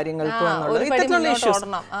എല്ലാ കാര്യങ്ങൾക്കും എന്നുള്ളത്. ഇത്തരത്തിലുള്ള ഇഷ്യൂസ്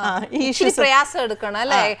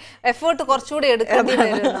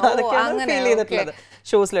അതൊക്കെയാണ് ഫീൽ ചെയ്തിട്ടുള്ളത്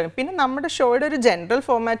ഷോസിലാണ്. പിന്നെ നമ്മുടെ ഷോയുടെ ഒരു ജനറൽ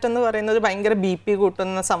ഫോമാറ്റ് എന്ന് പറയുന്നത് ഭയങ്കര BP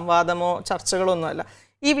കൂട്ടുന്ന സംവാദമോ ചർച്ചകളോ ഒന്നുമല്ല.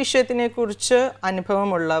 ഈ വിഷയത്തിനെ കുറിച്ച്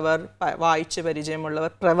അനുഭവമുള്ളവർ, വായിച്ച് പരിചയമുള്ളവർ,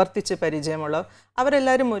 പ്രവർത്തിച്ച് പരിചയമുള്ളവർ,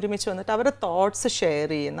 അവരെല്ലാവരും ഒരുമിച്ച് വന്നിട്ട് അവരുടെ തോട്ട്സ് ഷെയർ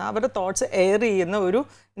ചെയ്യുന്ന, അവരുടെ തോട്ട്സ് എയർ ചെയ്യുന്ന ഒരു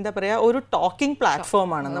എന്താ പറയുക ഒരു ടോക്കിംഗ്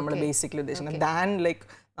പ്ലാറ്റ്ഫോമാണ് നമ്മൾ ബേസിക്കലി ഉദ്ദേശിക്കുന്നത്. ദാൻ ലൈക്ക്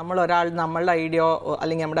നമ്മളുടെ ഐഡിയോ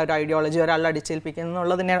അല്ലെങ്കിൽ നമ്മുടെ ഒരു ഐഡിയോളജി ഒരാളെ അടിച്ചേൽപ്പിക്കുന്ന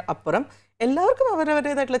എന്നുള്ളതിന് അപ്പുറം എല്ലാവർക്കും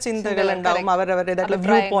അവരവരുടേതായിട്ടുള്ള ചിന്തകൾ ഉണ്ടാവും, അവരവരുടേതായിട്ടുള്ള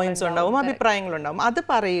വ്യൂ പോയിന്റ്സ് ഉണ്ടാവും, അഭിപ്രായങ്ങളുണ്ടാവും. അത്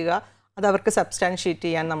പറയുക, അത് അവർക്ക് സബ്സ്റ്റാൻഷിയേറ്റ്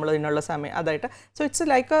ചെയ്യാൻ നമ്മൾ ഇതിനുള്ള സമയം അതായിട്ട്. സോ ഇറ്റ്സ്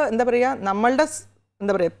ലൈക്ക് എന്താ പറയുക നമ്മളുടെ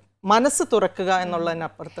എന്താ പറയുക മനസ്സ് തുറക്കുക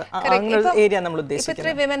എന്നുള്ളതിനപ്പുറത്ത് ഏരിയ നമ്മൾ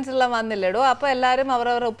ഉദ്ദേശിക്കുന്നത്. വന്നില്ലടോ അപ്പൊ എല്ലാവരും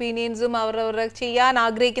അവരവരുടെ ഒപ്പീനിയൻസും അവരവരുടെ ചെയ്യാൻ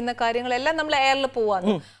ആഗ്രഹിക്കുന്ന കാര്യങ്ങളെല്ലാം നമ്മൾ എയറിൽ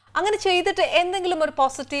പോവാന്ന്. അങ്ങനെ ചെയ്തിട്ട് എന്തെങ്കിലും ഒരു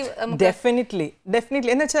പോസിറ്റീവ് ഡെഫിനറ്റ്ലി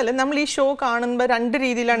എന്ന് വെച്ചാൽ നമ്മൾ ഈ ഷോ കാണുമ്പോൾ 2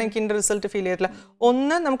 രീതിയിലാണ് എനിക്ക് ഇതിന്റെ റിസൾട്ട് ഫീൽ ചെയ്തിട്ടുള്ളത്.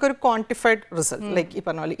 ഒന്ന് നമുക്കൊരു ക്വാണ്ടിഫൈഡ് റിസൾട്ട് ലൈക്ക് ഈ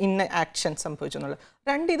പറഞ്ഞ പോലെ ഇന്ന ആക്ഷൻ സംഭവിച്ചു എന്നുള്ളത്.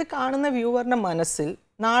 2 ഇത് കാണുന്ന വ്യൂവറിന്റെ മനസ്സിൽ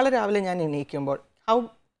നാളെ രാവിലെ ഞാൻ എണീക്കുമ്പോൾ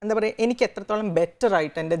എന്താ പറയുക എനിക്ക് എത്രത്തോളം ബെറ്റർ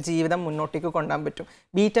ആയിട്ട് എൻ്റെ ജീവിതം മുന്നോട്ടേക്ക് കൊണ്ടുപോകാൻ പറ്റും,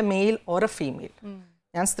 beat A male or A female.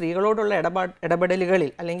 ഞാൻ സ്ത്രീകളോടുള്ള ഇടപെടലുകളിൽ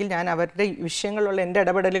അല്ലെങ്കിൽ ഞാൻ അവരുടെ വിഷയങ്ങളിലുള്ള എൻ്റെ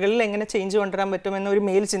ഇടപെടലുകളിൽ എങ്ങനെ ചേഞ്ച് കൊണ്ടുവരാൻ പറ്റുമെന്നൊരു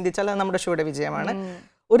മെയിൽ ചിന്തിച്ചാൽ അത് നമ്മുടെ ഷോയുടെ വിജയമാണ്.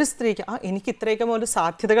 ഒരു സ്ത്രീക്ക് എനിക്ക് ഇത്രയൊക്കെ പോലും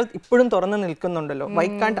സാധ്യതകൾ ഇപ്പോഴും തുറന്നു നിൽക്കുന്നുണ്ടല്ലോ, വൈ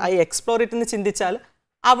കാണ്ട് ഐ എക്സ്പ്ലോർ ഇറ്റ് എന്ന് ചിന്തിച്ചാൽ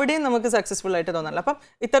അവിടെയും നമുക്ക് സക്സസ്ഫുൾ ആയിട്ട് തോന്നാറില്ല. അപ്പം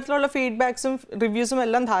ഇത്തരത്തിലുള്ള ഫീഡ്ബാക്സും റിവ്യൂസും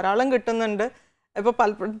എല്ലാം ധാരാളം കിട്ടുന്നുണ്ട്. ഇപ്പോൾ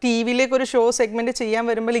പലപ്പോഴും ടി വിയിലേക്ക് ഒരു ഷോ സെഗ്മെന്റ് ചെയ്യാൻ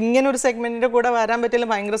വരുമ്പോൾ ഇങ്ങനെ ഒരു സെഗ്മെന്റിന്റെ കൂടെ വരാൻ പറ്റില്ല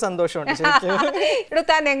ഭയങ്കര സന്തോഷമുണ്ട് ശരിക്കും. ഇവിടെ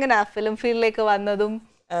താൻ എങ്ങനെയാ ഫിലിം ഫീൽഡിലേക്ക് വന്നതും?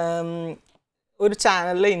 ഒരു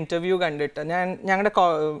ചാനലിലെ ഇന്റർവ്യൂ കണ്ടിട്ട് ഞങ്ങളുടെ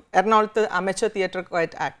എറണാകുളത്ത് അമച്വർ തിയേറ്റർ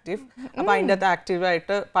ക്വൈറ്റ് ആക്റ്റീവ്, അപ്പോൾ അതിൻ്റെ അകത്ത്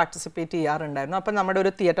ആക്റ്റീവായിട്ട് പാർട്ടിസിപ്പേറ്റ് ചെയ്യാറുണ്ടായിരുന്നു. അപ്പം നമ്മുടെ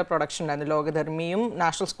ഒരു തിയേറ്റർ പ്രൊഡക്ഷൻ ഉണ്ടായിരുന്നു, ലോകധർമ്മിയും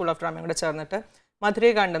നാഷണൽ സ്കൂൾ ഓഫ് ഡ്രാമയും കൂടെ ചേർന്നിട്ട്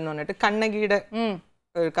മധുരകാന്ഡം എന്ന് പറഞ്ഞിട്ട് കണ്ണകിയുടെ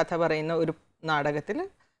ഒരു കഥ പറയുന്ന ഒരു നാടകത്തിൽ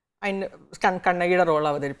അതിൻ്റെ കണ്ണകിയുടെ റോൾ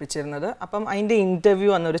അവതരിപ്പിച്ചിരുന്നത്. അപ്പം അതിൻ്റെ ഇന്റർവ്യൂ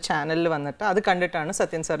വന്നൊരു ചാനലിൽ വന്നിട്ട് അത് കണ്ടിട്ടാണ്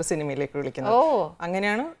സത്യൻ സാർ സിനിമയിലേക്ക് വിളിക്കുന്നത്.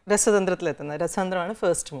 അങ്ങനെയാണ് രസതന്ത്രത്തിലെത്തുന്നത്. രസതന്ത്രമാണ്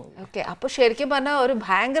ഫസ്റ്റ് മൂവി. ഓക്കെ, അപ്പോൾ ശരിക്കും പറഞ്ഞാൽ ഒരു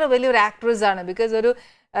ഭയങ്കര വലിയൊരു ആക്ട്രസ് ആണ്. ബിക്കോസ് ഒരു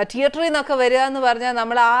തിയേറ്ററിൽ നിന്നൊക്കെ വരിക എന്ന് പറഞ്ഞാൽ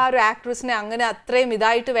നമ്മൾ ആ ഒരു ആക്ട്രസിനെ അങ്ങനെ അത്രയും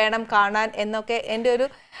ഇതായിട്ട് വേണം കാണാൻ എന്നൊക്കെ എൻ്റെ ഒരു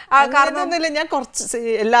കാരണമൊന്നുമില്ല. ഞാൻ കുറച്ച്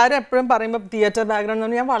എല്ലാവരും എപ്പോഴും പറയുമ്പോൾ തിയേറ്റർ ബാക്ക്ഗ്രൗണ്ട്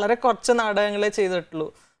എന്ന് ഞാൻ വളരെ കുറച്ച് നാടകങ്ങളെ ചെയ്തിട്ടുള്ളൂ,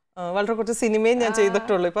 വളരെ കുറച്ച് സിനിമയും ഞാൻ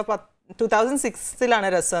ചെയ്തിട്ടുള്ളൂ. ഇപ്പൊ 2006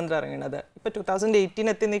 രസതന്ത്രം ഇറങ്ങുന്നത്. ഇപ്പൊ 2018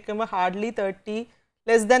 എത്തി നിൽക്കുമ്പോൾ ഹാർഡ്ലി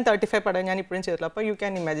 35 പടം ഞാൻ ഇപ്പോഴും ചെയ്തിട്ടുള്ളൂ. അപ്പോൾ യു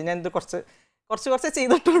ക്യാൻ ഇമാജിൻ ഞാൻ ഇത് കുറച്ച്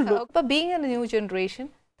ചെയ്തിട്ടുള്ളൂ. ഇപ്പൊ ബീങ് എ ന്യൂ ജനറേഷൻ,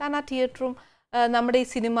 താൻ ആ തിയേറ്ററും നമ്മുടെ ഈ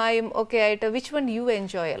സിനിമയും ഒക്കെ ആയിട്ട് വിച്ച് വൺ യു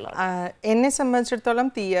എൻജോയ് അല്ലോ? എന്നെ സംബന്ധിച്ചിടത്തോളം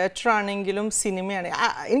തിയേറ്റർ ആണെങ്കിലും സിനിമയാണെങ്കിലും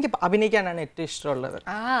എനിക്ക് അഭിനയിക്കാനാണ് ഏറ്റവും ഇഷ്ടമുള്ളത്.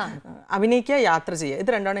 അഭിനയിക്കുക, യാത്ര ചെയ്യുക,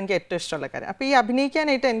 ഇത് രണ്ടാണ് എനിക്ക് ഏറ്റവും ഇഷ്ടമുള്ള കാര്യം. അപ്പോൾ ഈ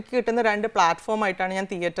അഭിനയിക്കാനായിട്ട് എനിക്ക് കിട്ടുന്ന 2 പ്ലാറ്റ്ഫോം ആയിട്ടാണ് ഞാൻ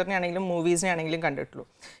തിയേറ്ററിനെ ആണെങ്കിലും മൂവീസിനെ ആണെങ്കിലും കണ്ടിട്ടുള്ളൂ.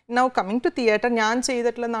 നൗ കമ്മിങ് ടു തിയേറ്റർ, ഞാൻ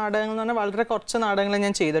ചെയ്തിട്ടുള്ള നാടകങ്ങൾ എന്ന് പറഞ്ഞാൽ വളരെ കുറച്ച് നാടകങ്ങളെ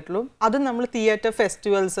ഞാൻ ചെയ്തിട്ടുള്ളൂ. അതും നമ്മൾ തിയേറ്റർ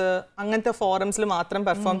ഫെസ്റ്റിവൽസ് അങ്ങനത്തെ ഫോറംസിൽ മാത്രം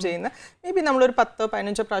പെർഫോം ചെയ്യുന്ന മേ ബി നമ്മളൊരു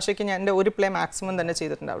 10-15 പ്രാവശ്യമൊക്കെ ഞാൻ എൻ്റെ ഒരു പ്ലേ മാക്സിമം തന്നെ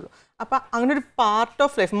ചെയ്തിട്ടുണ്ടാവുള്ളൂ. അപ്പോൾ അങ്ങനെ ഒരു പാർട്ട്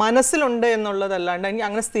ഓഫ് ലൈഫ് മനസ്സിലുണ്ട് എന്നുള്ളതല്ലാണ്ട് എനിക്ക്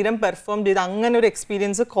അങ്ങനെ സ്ഥിരം പെർഫോം ചെയ്ത് അങ്ങനെ ഒരു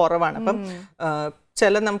എക്സ്പീരിയൻസ് കുറവാണ്. അപ്പം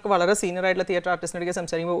ചില നമുക്ക് വളരെ സീനിയർ ആയിട്ടുള്ള തിയേറ്റർ ആർട്ടിസ്റ്റിനൊക്കെ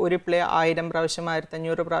സംസാരിക്കുമ്പോൾ ഒരു പ്ലേ 1000 പ്രാവശ്യം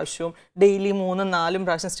 1500 പ്രാവശ്യവും ഡെയിലി 3-4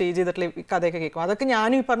 പ്രാവശ്യം സ്റ്റേജ് ചെയ്തിട്ടുള്ള കഥയൊക്കെ കേൾക്കും. അതൊക്കെ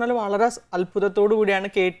ഞാനും ഈ പറഞ്ഞ പോലെ വളരെ അത്ഭുതത്തോടു കൂടിയാണ്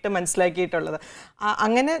കേട്ട് മനസ്സിലാക്കിയിട്ടുള്ളത്.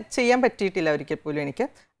 അങ്ങനെ ചെയ്യാൻ പറ്റിയിട്ടില്ല ഒരിക്കൽ പോലും എനിക്ക്.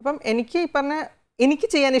 അപ്പം എനിക്ക് ഈ പറഞ്ഞ എനിക്ക്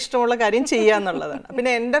ചെയ്യാൻ ഇഷ്ടമുള്ള കാര്യം ചെയ്യുക എന്നുള്ളതാണ്.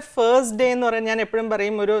 പിന്നെ എൻ്റെ ഫസ്റ്റ് ഡേ എന്ന് പറയാൻ ഞാൻ എപ്പോഴും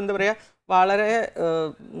പറയും ഒരു എന്താ പറയുക വളരെ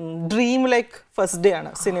ഡ്രീം ലൈക്ക് ഫസ്റ്റ് ഡേ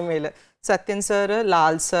ആണ് സിനിമയിൽ. Sathyan sir,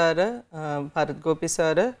 Lal sir, Bharat Gopi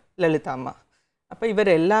sir, Lalithamma, അപ്പോൾ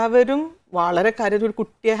ഇവരെല്ലാവരും വളരെ കാര്യം ഒരു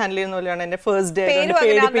കുട്ടിയെ ഹാൻഡിൽ ചെയ്യുന്ന പോലെയാണ് എൻ്റെ ഫസ്റ്റ് ഡേ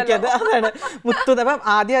പേടിപ്പിക്കാതെ. അതാണ് മുത്തു. അപ്പം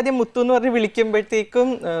ആദ്യം മുത്തു എന്ന് പറഞ്ഞ് വിളിക്കുമ്പോഴത്തേക്കും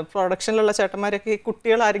പ്രൊഡക്ഷനിലുള്ള ചേട്ടന്മാരൊക്കെ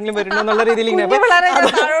കുട്ടികൾ ആരെങ്കിലും വരുന്നു എന്നുള്ള രീതിയിൽ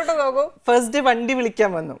ഫസ്റ്റ് ഡേ വണ്ടി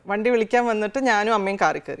വിളിക്കാൻ വന്നിട്ട് ഞാനും അമ്മയും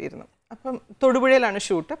കാറി കയറിയിരുന്നു. അപ്പം തൊടുപുഴയിലാണ്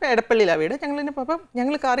ഷൂട്ട്, അപ്പം എടപ്പള്ളിയിലാണ് വീട്.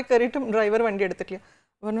 ഞങ്ങൾ കാറി കയറിയിട്ടും ഡ്രൈവർ വണ്ടി എടുത്തിട്ടില്ല.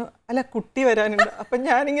 പറഞ്ഞു അല്ല കുട്ടി വരാനുണ്ട്. അപ്പം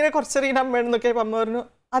ഞാനിങ്ങനെ കുറച്ചറിയാൻ അമ്മയെന്ന് നോക്കിയപ്പോൾ അമ്മ പറഞ്ഞു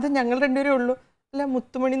അത് ഞങ്ങൾ 2 പേരേ ഉള്ളൂ. അല്ല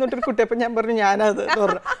മുത്തുമണി എന്നൊരു കുട്ടി. അപ്പം ഞാൻ പറഞ്ഞു ഞാനത്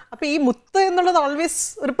പറഞ്ഞു. അപ്പം ഈ മുത്ത് എന്നുള്ളത് ഓൾവേസ്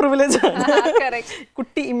ഒരു പ്രിവിലേജ് ആണ്.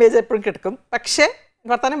 കുട്ടി ഇമേജ് എപ്പോഴും കിടക്കും. പക്ഷേ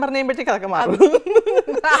വർത്തമാനം പറഞ്ഞു കഴിയുമ്പോഴത്തേക്ക് അതൊക്കെ മാറും,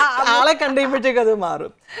 ആളെ കണ്ടു കഴിയുമ്പോഴത്തേക്ക് അത്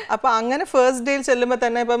മാറും. അപ്പം അങ്ങനെ ഫസ്റ്റ് ഡേയിൽ ചെല്ലുമ്പോൾ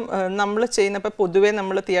തന്നെ ഇപ്പം നമ്മൾ ചെയ്യുന്നപ്പോൾ പൊതുവേ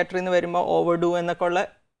നമ്മൾ തിയേറ്ററിൽ നിന്ന് വരുമ്പോൾ ഓവർഡു എന്നൊക്കെ ഉള്ള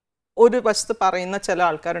ഒരു വശത്ത് പറയുന്ന ചില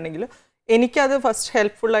ആൾക്കാരുണ്ടെങ്കിൽ എനിക്കത് ഫസ്റ്റ്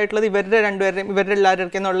ഹെൽപ്ഫുൾ ആയിട്ടുള്ളത് ഇവരുടെ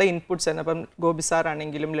എല്ലാവരുടെയും എന്നുള്ള ഇൻപുട്സ് ആണ്. അപ്പം ഗോപി സാർ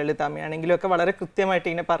ആണെങ്കിലും ലളിതാമ്മയാണെങ്കിലും ഒക്കെ വളരെ കൃത്യമായിട്ട്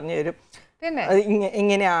ഇങ്ങനെ പറഞ്ഞു തരും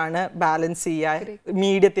എങ്ങനെയാണ് ബാലൻസ് ചെയ്യുക,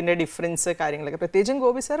 മീഡിയത്തിന്റെ ഡിഫറൻസ് കാര്യങ്ങളൊക്കെ. പ്രത്യേകിച്ചും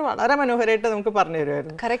ഗോപി സാർ വളരെ മനോഹരമായിട്ട് നമുക്ക് പറഞ്ഞു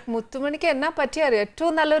തരുമായിരുന്നു. കറക്റ്റ്. മുത്തുമണിക്ക് എന്നാ പറ്റിയറിയോ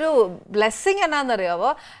ഏറ്റവും നല്ലൊരു ബ്ലെസ്സിങ് എന്നാന്നറിയാവോ?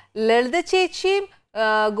 ലളിത ചേച്ചിയും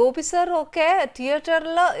ഗോപി സാറും ഒക്കെ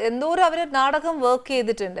തിയേറ്ററിൽ എന്തോരം അവര് നാടകം വർക്ക്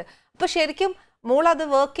ചെയ്തിട്ടുണ്ട്. അപ്പൊ ശരിക്കും മോൾ അത്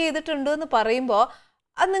വർക്ക് ചെയ്തിട്ടുണ്ട് എന്ന് പറയുമ്പോൾ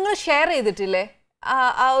അത് നിങ്ങൾ ഷെയർ ചെയ്തിട്ടില്ലേ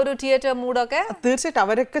ആ ഒരു തിയേറ്റർ മൂഡൊക്കെ? തീർച്ചയായിട്ടും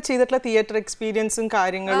അവരൊക്കെ ചെയ്തിട്ടുള്ള തിയേറ്റർ എക്സ്പീരിയൻസും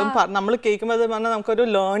കാര്യങ്ങളും നമ്മൾ കേൾക്കുമ്പോൾ അത് പറഞ്ഞാൽ നമുക്കൊരു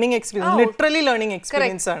learning experience, literally learning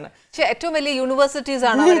experience ആണ്. ഏറ്റവും വലിയ യൂണിവേഴ്സിറ്റീസ്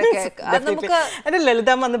ആണ് അവരൊക്കെ. എന്റെ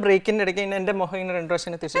ലളിതാമ്മ വന്ന് ബ്രേക്കിന്റെ ഇടയ്ക്ക് എന്റെ മുഖം ഇങ്ങനെ 2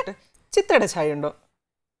 പ്രാവശ്യം തിരിച്ചിട്ട് ചിത്രയുടെ ചായ ഉണ്ടോ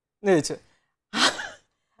എന്ന് ചോദിച്ചു.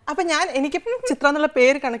 അപ്പൊ എനിക്ക് ചിത്ര എന്നുള്ള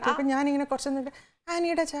പേര് കണക്ട്. അപ്പൊ ഞാനിങ്ങനെ കുറച്ച്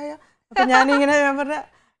ആനിയുടെ ചായ. അപ്പൊ ഞാനിങ്ങനെ ഞാൻ പറഞ്ഞ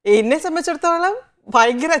എന്നെ സംബന്ധിച്ചിടത്തോളം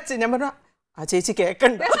ഭയങ്കര ഞാൻ പറഞ്ഞു ആ ചേച്ചി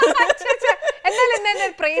കേക്കണ്ട.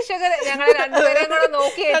 പ്രേക്ഷകർ ഞങ്ങളെ 2 പേരെയും കൂടെ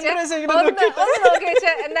നോക്കി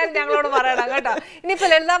എന്തായാലും ഞങ്ങളോട് പറയണം കേട്ടോ. ഇനിയിപ്പോ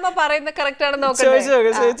ലളിതാമ്മ പറയുന്ന കറക്റ്റ് ആണ് നോക്കട്ടെ.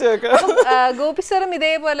 ഗോപി സാറും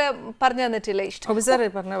ഇതേപോലെ പറഞ്ഞു തന്നിട്ടില്ലേ?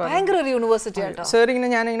 ഭയങ്കര ഒരു യൂണിവേഴ്സിറ്റി കേട്ടോ. സാർ ഇങ്ങനെ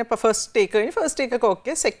ഞാനിങ്ങനെ ഫസ്റ്റ് ടേക്ക് ഒക്കെ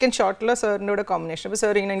ഓക്കെ, സെക്കൻഡ് ഷോട്ടിൽ സാറിൻ്റെ കൂടെ കോമ്പിനേഷൻ. അപ്പോൾ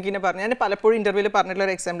സാർ ഇങ്ങനെ എനിക്കിങ്ങനെ പറഞ്ഞു, ഞാൻ പലപ്പോഴും ഇന്റർവ്യൂവിൽ പറഞ്ഞിട്ടുള്ള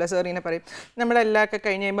ഒരു എക്സാമ്പിൾ സാർ ഇങ്ങനെ പറയും, നമ്മളെല്ലാം ഒക്കെ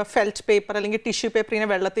കഴിഞ്ഞ് കഴിയുമ്പോൾ ഫെൽറ്റ് പേപ്പർ അല്ലെങ്കിൽ ടിഷ്യൂ പേപ്പർ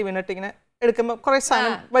ഇങ്ങനെ വെള്ളത്തിൽ വീണിട്ട് ഇങ്ങനെ എടുക്കുമ്പോൾ കുറേ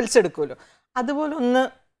സാധനം വലിച്ചെടുക്കുമല്ലോ, അതുപോലെ ഒന്ന്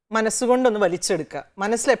മനസ്സുകൊണ്ടൊന്ന് വലിച്ചെടുക്കുക.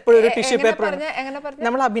 മനസ്സിൽ എപ്പോഴും ഒരു ടിഷ്യൂ പേപ്പർ,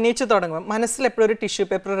 നമ്മൾ അഭിനയിച്ചു തുടങ്ങുമ്പോൾ മനസ്സിൽ എപ്പോഴും ഒരു ടിഷ്യൂ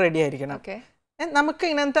പേപ്പർ റെഡി ആയിരിക്കണം. നമുക്ക്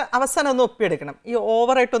ഇങ്ങനത്തെ അവസാനം ഒന്ന് ഒപ്പിയെടുക്കണം, ഈ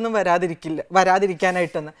ഓവറായിട്ടൊന്നും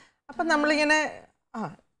വരാതിരിക്കാനായിട്ടൊന്ന്. അപ്പം നമ്മളിങ്ങനെ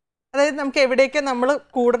അതായത് നമുക്ക് എവിടെയൊക്കെ നമ്മൾ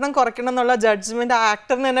കൂടണം കുറയ്ക്കണം എന്നുള്ള ജഡ്ജ്മെന്റ്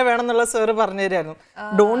ആക്ടറിന് തന്നെ വേണം എന്നുള്ള സാറ് പറഞ്ഞു തരുമായിരുന്നു.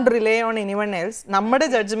 Don't relay on anyone else. നമ്മുടെ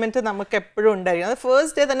ജഡ്ജ്മെന്റ് നമുക്ക് എപ്പോഴും ഉണ്ടായിരിക്കും. അത്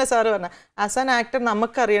ഫസ്റ്റ് ഡേ തന്നെ സാറ് പറഞ്ഞു, ആസ് ആൻ ആക്ടർ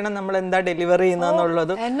നമുക്കറിയണം നമ്മൾ എന്താ ഡെലിവറി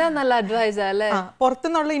ചെയ്യുന്നതെന്നുള്ളത്. നല്ല അഡ്വൈസ് അല്ലേ.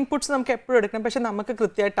 പുറത്തുനിന്നുള്ള ഇൻപുട്സ് നമുക്ക് എപ്പോഴും എടുക്കണം, പക്ഷെ നമുക്ക്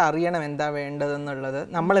കൃത്യമായിട്ട് അറിയണം എന്താ വേണ്ടതെന്നുള്ളത്,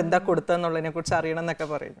 നമ്മൾ എന്താ കൊടുത്തതെന്നുള്ളതിനെ കുറിച്ച് അറിയണം എന്നൊക്കെ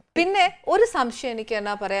പറയുന്നു. പിന്നെ ഒരു സംശയം എനിക്ക്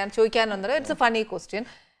എന്നാ ചോദിക്കാനെന്നറിയാം. It's A funny question.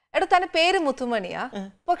 എടാ തന്നെ പേര് മുത്തുമണിയാ,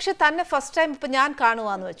 പക്ഷെ തന്നെ ഫസ്റ്റ് ടൈം ഇപ്പൊ ഞാൻ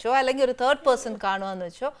കാണുവാന്ന് വെച്ചോ അല്ലെങ്കിൽ ഒരു തേർഡ് പേഴ്സൺ കാണുവാന്ന്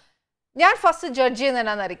വെച്ചോ, ഞാൻ ഫസ്റ്റ് ജഡ്ജ് ചെയ്യുന്ന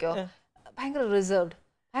എന്നാന്നറിയോ, ഭയങ്കര റിസർവ്ഡ്,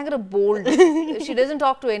 ഭയങ്കര bold, Xi doesn't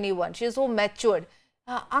talk to anyone, Xi is so matured,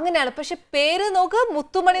 അങ്ങനെയാണ്. പക്ഷെ പേര് നോക്ക്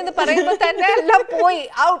മുത്തുമണി എന്ന് പറയുമ്പോൾ തന്നെ എല്ലാം പോയി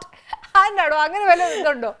ഔട്ട്. ആണോ അങ്ങനെ വല്ല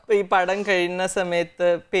ഇതുണ്ടോ? ഈ പടം കഴിയുന്ന സമയത്ത്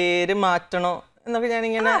പേര് മാറ്റണോ എന്നൊക്കെ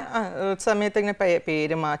ഞാനിങ്ങനെ സമയത്ത് ഇങ്ങനെ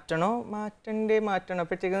പേര് മാറ്റണോ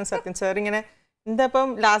അപ്പോഴത്തേക്കും സത്യൻ സാർ ഇങ്ങനെ എന്താ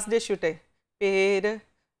ഇപ്പം ലാസ്റ്റ് ഡേ ഷൂട്ടേ പേര്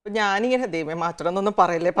ഞാനിങ്ങനെ ദൈവമേ മാറ്റണം എന്നൊന്നും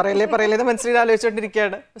പറയല്ലേ എന്ന് മനസ്സിൽ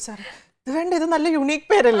ആലോചിച്ചോണ്ടിരിക്കുകയാണ്. സാർ ഇത് വേണ്ട, ഇത് നല്ല യുണീക്ക്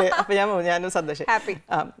പേരല്ലേ. അപ്പൊ ഞാനും സന്തോഷം.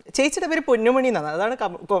 ചേച്ചിയുടെ പേര് പൊന്നുമണി എന്നാണ്, അതാണ്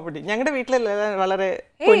കോമഡി. ഞങ്ങളുടെ വീട്ടിലെ വളരെ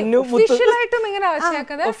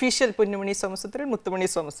ഒഫീഷ്യൽ പൊന്നുമണി സോമസുന്ദരൻ, മുത്തുമണി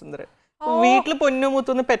സോമസുന്ദരൻ. വീട്ടിൽ പൊന്നു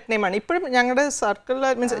മുത്തു എന്ന് പെറ്റ് നെയിമാണ്. ഇപ്പോഴും ഞങ്ങളുടെ സർക്കിളിൽ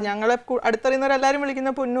മീൻസ് ഞങ്ങളെ അടുത്തറിയുന്നവരെല്ലാവരും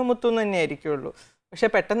വിളിക്കുന്ന പൊന്നു മുത്തു എന്ന് തന്നെ ആയിരിക്കുള്ളൂ. പക്ഷെ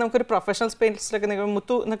പെട്ടെന്ന് നമുക്കൊരു പ്രൊഫഷണൽ സ്പേസിലൊക്കെ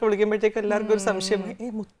മുത്തു എന്നൊക്കെ വിളിക്കുമ്പോഴത്തേക്ക് എല്ലാവർക്കും ഒരു സംശയം,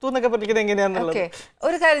 മുത്തു എന്നൊക്കെ വിളിക്കുന്നത് എങ്ങനെയാണെന്നുള്ളത്.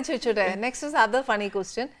 ഒരു കാര്യം ചോദിച്ചോട്ടെ, next is other funny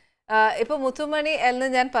question. ഇപ്പൊ മുത്തുമണി എന്ന്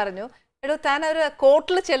ഞാൻ പറഞ്ഞു, എടോ താൻ ഒരു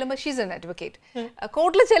കോർട്ടിൽ ചെല്ലുമ്പോൾ ഷീസ് എൻ അഡ്വക്കേറ്റ്,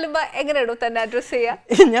 കോർട്ടിൽ ചെല്ലുമ്പോൾ എങ്ങനെയാണോ തന്നെ അഡ്രസ് ചെയ്യാ?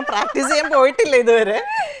 ഞാൻ പ്രാക്ടീസ് ചെയ്യാൻ പോയിട്ടില്ല ഇതുവരെ.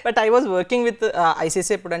 But I was working with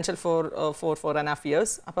ICCI Prudential for 4.5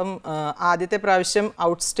 years. അപ്പം ആദ്യത്തെ പ്രാവശ്യം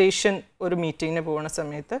ഔട്ട് സ്റ്റേഷൻ ഒരു മീറ്റിങ്ങിന് പോകുന്ന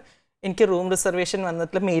സമയത്ത് എനിക്ക് റൂം റിസർവേഷൻ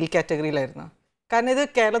വന്നിട്ടുള്ള മെയിൽ കാറ്റഗറിയിലായിരുന്നു. കാരണം ഇത്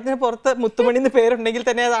കേരളത്തിന് പുറത്ത് മുത്തുമണി എന്ന് പേരുണ്ടെങ്കിൽ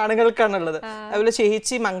തന്നെ അത് ആണുങ്ങൾക്കാണുള്ളത്. അതുപോലെ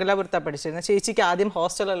ചേച്ചി മംഗലാപുരത്താണ് പഠിച്ചിരുന്നത്. ചേച്ചിക്ക് ആദ്യം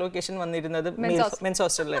ഹോസ്റ്റൽ അലോക്കേഷൻ വന്നിരുന്നത് മെൻസ്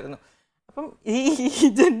ഹോസ്റ്റലിലായിരുന്നു. അപ്പം ഈ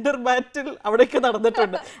ജെൻഡർ ബാറ്റിൽ അവിടെയൊക്കെ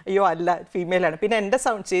നടന്നിട്ടുണ്ട്. അയ്യോ അല്ല, ഫീമെയിലാണ്. പിന്നെ എൻ്റെ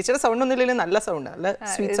സൗണ്ട്, ചേച്ചിയുടെ സൗണ്ട് ഒന്നും ഇല്ലെങ്കിൽ നല്ല സൗണ്ട്, നല്ല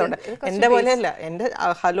സ്വീറ്റ് സൗണ്ട്. എൻ്റെ പോലെയല്ല. എൻ്റെ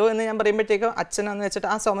ഹലോ എന്ന് ഞാൻ പറയുമ്പോഴത്തേക്കും അച്ഛനാന്ന് വെച്ചിട്ട്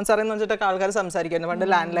ആ സോമൻ സാറേ എന്ന് വെച്ചിട്ടൊക്കെ ആൾക്കാർ സംസാരിക്കുന്നു. പണ്ട്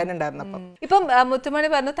ലാൻഡ് ലൈൻ ഉണ്ടായിരുന്നു. അപ്പം ഇപ്പം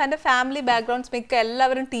മുത്തുമണി പറഞ്ഞു തന്റെ ഫാമിലി ബാക്ക്ഗ്രൗണ്ട്സ് മിക്ക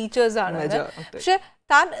എല്ലാവരും ടീച്ചേഴ്സ് ആണ്. പക്ഷെ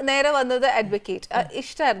താൻ നേരെ വന്നത് അഡ്വക്കേറ്റ്.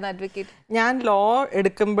 ഇഷ്ടമായിരുന്നു അഡ്വക്കേറ്റ്? ഞാൻ ലോ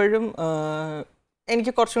എടുക്കുമ്പോഴും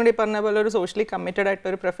എനിക്ക് കുറച്ചും കൂടി പറഞ്ഞ പോലെ ഒരു സോഷ്യലി കമ്മിറ്റഡ്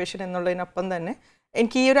ആയിട്ടൊരു പ്രൊഫഷൻ എന്നുള്ളതിനൊപ്പം തന്നെ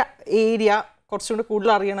എനിക്ക് ഈ ഒരു ഏരിയ കുറച്ചും കൂടി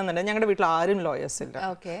കൂടുതൽ അറിയണമെന്നുണ്ട്. ഞങ്ങളുടെ വീട്ടിൽ ആരും ലോയേഴ്സ് ഇല്ല.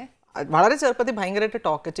 വളരെ ചെറുപ്പത്തിൽ ഭയങ്കരമായിട്ട്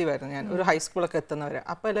ടോക്കറ്റീവ് ആയിരുന്നു ഞാൻ, ഒരു ഹൈസ്കൂളൊക്കെ എത്തുന്നവരെ.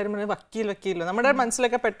 അപ്പോൾ എല്ലാവരും പറഞ്ഞത് വക്കീൽ നമ്മുടെ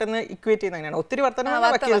മനസ്സിലൊക്കെ പെട്ടെന്ന് ഇക്വേറ്റ് ചെയ്യുന്ന അങ്ങനെയാണ്. ഒത്തിരി വർത്തമാനം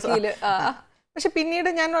വക്കീൽ. പക്ഷെ പിന്നീട്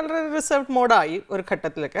ഞാൻ വളരെ റിസർവ്ഡ് മോഡായി ഒരു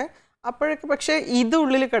ഘട്ടത്തിലൊക്കെ. അപ്പോഴൊക്കെ പക്ഷേ ഇത്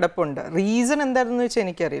ഉള്ളിൽ കിടപ്പുണ്ട്. റീസൺ എന്താണെന്ന് വെച്ചാൽ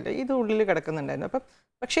എനിക്കറിയില്ല, ഇത് ഉള്ളിൽ കിടക്കുന്നുണ്ടായിരുന്നു. അപ്പം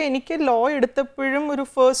പക്ഷേ എനിക്ക് ലോ എടുത്തപ്പോഴും ഒരു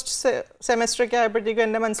ഫസ്റ്റ് സെമസ്റ്ററൊക്കെ ആയപ്പോഴത്തേക്കും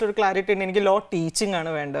എൻ്റെ മനസ്സിലൊരു ക്ലാരിറ്റി ഉണ്ട്, എനിക്ക് ലോ ടീച്ചിങ് ആണ്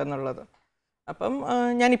വേണ്ടതെന്നുള്ളത്. അപ്പം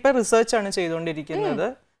ഞാനിപ്പോൾ റിസർച്ചാണ് ചെയ്തുകൊണ്ടിരിക്കുന്നത്.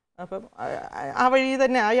 അപ്പം ആ വഴി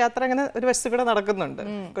തന്നെ ആ യാത്ര അങ്ങനെ ഒരു വശത്ത് കൂടെ നടക്കുന്നുണ്ട്.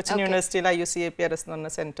 കൊച്ചിൻ യൂണിവേഴ്സിറ്റിയിൽ IUCAPRS എന്ന്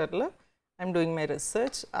പറഞ്ഞ സെൻറ്ററിൽ I am doing my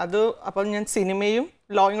research. അത് അപ്പം ഞാൻ സിനിമയും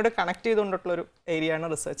ലോയും കൂടെ കണക്ട് ചെയ്തുകൊണ്ടുള്ളൊരു ഏരിയ ആണ്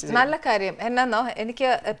റിസർച്ച്. നല്ല കാര്യം. എന്നാന്നോ, എനിക്ക്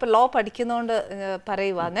ഇപ്പം ലോ പഠിക്കുന്നതുകൊണ്ട്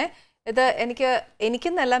പറയുവാന്നേ, ഇത്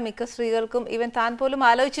എനിക്കെന്നല്ല മിക്ക സ്ത്രീകൾക്കും, ഈവൻ താൻ പോലും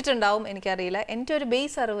ആലോചിച്ചിട്ടുണ്ടാവും, എനിക്കറിയില്ല, എൻ്റെ ഒരു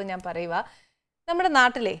ബേസ് അറിവ് ഞാൻ പറയുക. നമ്മുടെ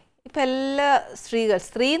നാട്ടിലെ ഇപ്പം എല്ലാ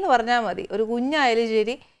സ്ത്രീ എന്ന് പറഞ്ഞാൽ മതി, ഒരു കുഞ്ഞായാലും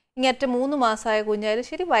ശരി, ഇങ്ങേറ്റ 3 മാസമായ കുഞ്ഞായാലും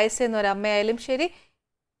ശരി, വയസ്സെന്ന് ഒരു അമ്മയായാലും ശരി,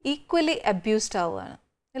 ഈക്വലി അബ്യൂസ്ഡ് ആവുകയാണ്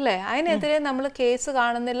അല്ലേ? അതിനെതിരെ നമ്മൾ കേസ്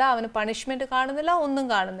കാണുന്നില്ല, അവന് പണിഷ്മെന്റ് കാണുന്നില്ല, ഒന്നും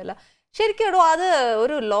കാണുന്നില്ല. ശരിക്കും അത്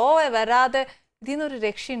ഒരു ലോ വരാതെ ഇതിനൊരു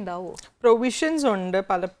രക്ഷ ഉണ്ടാവുമോ? പ്രൊവിഷൻസ് ഉണ്ട്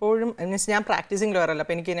പലപ്പോഴും. ഞാൻ പ്രാക്ടീസിങ് ലോയർ അല്ല,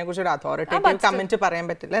 അപ്പോൾ എനിക്ക് ഇതിനെക്കുറിച്ച് ഒരു അതോറിറ്റേറ്റീവ് കമൻറ്റ് പറയാൻ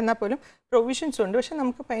പറ്റില്ല. എന്നാൽ പോലും പ്രൊവിഷൻസ് ഉണ്ട്. പക്ഷെ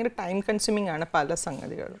നമുക്ക് ഭയങ്കര ടൈം കൺസ്യൂമിങ് ആണ് പല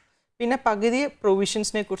സംഗതികളും. പിന്നെ പകുതി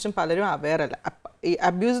പ്രൊവിഷൻസിനെ കുറിച്ചും പലരും അവെയർ അല്ല. ഈ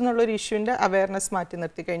അബ്യൂസ് എന്നുള്ളൊരു ഇഷ്യൂവിൻ്റെ അവെയർനെസ് മാറ്റി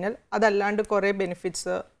നിർത്തി കഴിഞ്ഞാൽ അതല്ലാണ്ട് കുറേ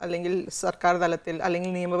ബെനിഫിറ്റ്സ് അല്ലെങ്കിൽ സർക്കാർ തലത്തിൽ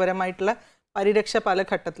അല്ലെങ്കിൽ നിയമപരമായിട്ടുള്ള പരിരക്ഷ പല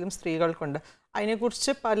ഘട്ടത്തിലും സ്ത്രീകൾക്കുണ്ട്.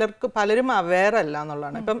 അതിനെക്കുറിച്ച് പലരും അവെയർ അല്ല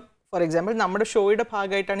എന്നുള്ളതാണ്. ഇപ്പം ഫോർ എക്സാമ്പിൾ നമ്മുടെ ഷോയുടെ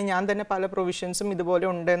ഭാഗമായിട്ടാണ് ഞാൻ തന്നെ പല പ്രൊവിഷൻസും ഇതുപോലെ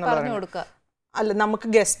ഉണ്ട് എന്നുള്ളതാണ്. അല്ല, നമുക്ക്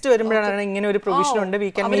ഗസ്റ്റ് വരുമ്പോഴാണ് ഇങ്ങനെ ഒരു പ്രൊവിഷൻ ഉണ്ട്,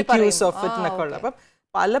 we can make use of it എന്നൊക്കെ ഉള്ളത്. അപ്പം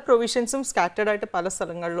പല പ്രൊവിഷൻസും സ്കാറ്റേഡ് ആയിട്ട് പല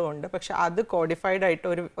സ്ഥലങ്ങളിലും ഉണ്ട്. പക്ഷെ അത് കോഡിഫൈഡ് ആയിട്ട്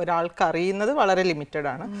ഒരാൾക്ക് അറിയുന്നത് വളരെ ലിമിറ്റഡ്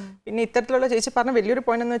ആണ്. പിന്നെ ഇത്തരത്തിലുള്ള ചേച്ചി പറഞ്ഞ വലിയൊരു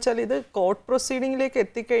പോയിന്റ് എന്ന് വെച്ചാൽ ഇത് കോർട്ട് പ്രൊസീഡിങ്ങിലേക്ക്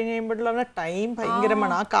എത്തിക്കഴിഞ്ഞുമ്പോഴുള്ള ടൈം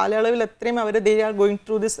ഭയങ്കരമാണ്. ആ കാലയളവിൽ എത്രയും അവർ they are going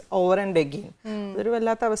through this over and again. അതൊരു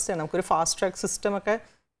വല്ലാത്ത അവസ്ഥയാണ്. നമുക്കൊരു ഫാസ്റ്റ് ട്രാക്ക് സിസ്റ്റം ഒക്കെ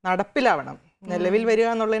നടപ്പിലാവണം. നിലവിൽ വരിക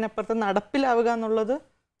എന്നുള്ളതിനപ്പുറത്ത് നടപ്പിലാവുക എന്നുള്ളത്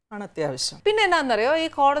ആണ് അത്യാവശ്യം. പിന്നെ എന്നാന്നറിയോ, ഈ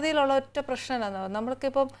കോടതിയിലുള്ള ഒറ്റ പ്രശ്നം എന്നാന്നോ,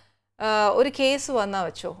 നമ്മൾക്കിപ്പം ഒരു കേസ് വന്നാൽ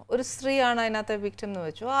വെച്ചോ, ഒരു സ്ത്രീയാണ് അതിനകത്ത് വിക്ടിം എന്ന്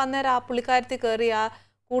വെച്ചോ, അന്നേരം ആ പുള്ളിക്കാരത്തി കയറി ആ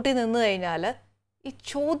കൂട്ടി നിന്ന് കഴിഞ്ഞാൽ ഈ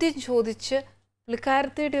ചോദ്യം ചോദിച്ച്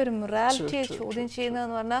പുള്ളിക്കാരത്തിയുടെ ഒരു മൊറാലിറ്റിയെ ചോദ്യം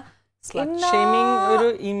ചെയ്യുന്നതെന്ന് പറഞ്ഞാൽ സ്ലട്ട് ഷേമിംഗ് ഒരു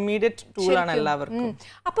ഇമ്മീഡിയറ്റ് ടൂളാണ് എല്ലാവർക്കും.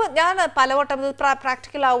 അപ്പോൾ ഞാൻ പലവട്ടം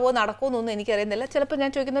പ്രാക്ടിക്കൽ ആവുമോ നടക്കുമോ എന്നൊന്നും എനിക്കറിയുന്നില്ല. ചിലപ്പോൾ ഞാൻ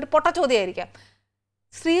ചോദിക്കുന്ന ഒരു പൊട്ട ചോദ്യമായിരിക്കാം.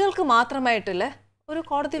 സ്ത്രീകൾക്ക് മാത്രമായിട്ടില്ല ഒരു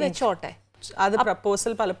കോടതി വെച്ചോട്ടെ, അത്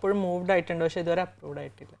പ്രപ്പോസൽ പലപ്പോഴും മൂവ്ഡ് ആയിട്ടുണ്ട്, പക്ഷെ ഇതുവരെ അപ്രൂവ്ഡ്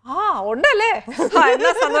ആയിട്ടില്ല. ഉണ്ടല്ലേ?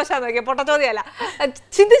 എന്നാ സന്തോഷം നോക്കിയാൽ പൊട്ട ചോദ്യമല്ല,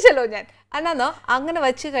 ചിന്തിച്ചല്ലോ ഞാൻ. എന്നാന്നോ അങ്ങനെ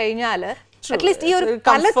വെച്ച് കഴിഞ്ഞാൽ അറ്റ്ലീസ്റ്റ് ഈ ഒരു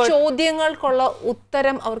പല ചോദ്യങ്ങൾക്കുള്ള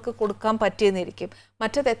ഉത്തരം അവർക്ക് കൊടുക്കാൻ പറ്റിയെന്നിരിക്കും.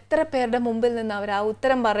 മറ്റത് എത്ര പേരുടെ മുമ്പിൽ നിന്ന് അവർ ആ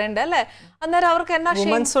ഉത്തരം പറയണ്ടേ അല്ലേ? അന്നേരം അവർക്ക് എന്നാ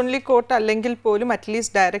വുമൻസ് ഓൺലി കോർട്ട് അല്ലെങ്കിൽ പോലും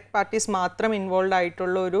അറ്റ്ലീസ്റ്റ് ഡയറക്റ്റ് പാർട്ടീസ് മാത്രം ഇൻവോൾവ്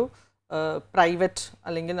ആയിട്ടുള്ള ഒരു പ്രൈവറ്റ്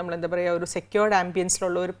അല്ലെങ്കിൽ നമ്മൾ എന്താ പറയുക ഒരു സെക്യൂർഡ്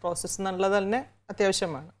ആംബിയൻസിലുള്ള ഒരു പ്രോസസ്സ് എന്നുള്ളത് തന്നെ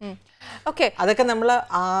അത്യാവശ്യമാണ്. ഓക്കെ, അതൊക്കെ നമ്മൾ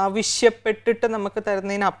ആവശ്യപ്പെട്ടിട്ട് നമുക്ക്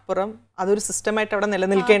തരുന്നതിനപ്പുറം അതൊരു സിസ്റ്റമായിട്ട് അവിടെ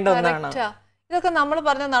നിലനിൽക്കേണ്ട ഒന്നാണ്. ഇതൊക്കെ നമ്മൾ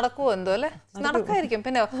പറഞ്ഞാൽ നടക്കുമോ എന്തോ അല്ലേ? നടക്കായിരിക്കും.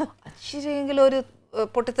 പിന്നെ ശരിയെങ്കിലും ഒരു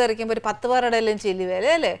പൊട്ടിത്തെറിക്കുമ്പോൾ ഒരു 10 പേരുടെ എല്ലാം ചെല്ലി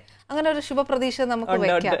വരെ അല്ലേ? അങ്ങനെ ഒരു ശുഭപ്രതീക്ഷ നമുക്ക്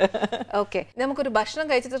വെക്കാം. ഓക്കെ, നമുക്കൊരു ഭക്ഷണം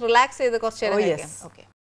കഴിച്ചിട്ട് റിലാക്സ് ചെയ്ത് കുറച്ച് നേരം കഴിക്കാം. ഓക്കെ,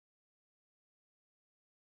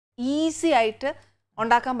 ഈസി ആയിട്ട്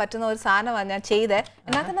ഉണ്ടാക്കാൻ പറ്റുന്ന ഒരു സാധനമാണ് ഞാൻ ചെയ്തേ.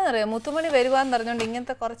 എന്നാക്കെന്താ അറിയാം, മുത്തുമണി വരുവാന്ന് പറഞ്ഞുകൊണ്ട്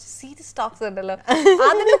ഇങ്ങനത്തെ കുറച്ച് സീരിയസ് ടോക്സ് ഉണ്ടല്ലോ,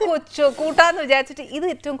 അതിന് കൂട്ടാന്ന് വിചാരിച്ചിട്ട് ഇത്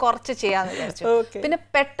ഏറ്റവും കുറച്ച് ചെയ്യാന്ന് വിചാരിച്ചു. പിന്നെ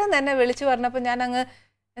പെട്ടെന്ന് എന്നെ വിളിച്ചു പറഞ്ഞപ്പോൾ ഞാൻ അങ്ങ്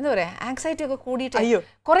എന്താ പറയാ ആങ്സൈറ്റി ഒക്കെ കൂടിയിട്ട്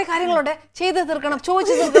കുറെ കാര്യങ്ങളുണ്ട്, ചെയ്ത് തീർക്കണം,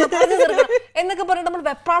 ചോദിച്ചു തീർക്കണം, പറഞ്ഞു തീർക്കണം എന്നൊക്കെ പറഞ്ഞിട്ട് നമ്മൾ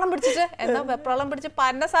വെപ്രാളം പിടിച്ചിട്ട് എന്നാ വെപ്രാളം പിടിച്ച്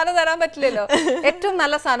പന്ന സാധനം തരാൻ പറ്റില്ലല്ലോ, ഏറ്റവും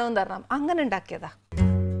നല്ല സാധനവും തരണം. അങ്ങനെ ഉണ്ടാക്കിയതാ.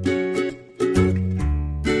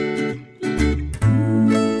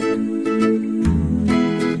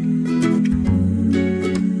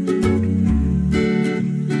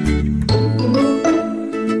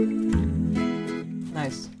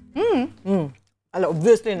 അല്ല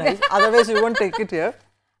obviously nice, otherwise you won't take it here,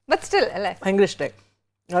 but still അല്ലേ ഭയങ്കര ഇഷ്ടമായി.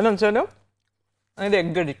 കാരണം വെച്ചാലും അതിൻ്റെ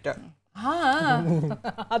എഗ് അഡിക്റ്റാ,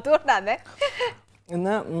 അതുകൊണ്ടാണേ.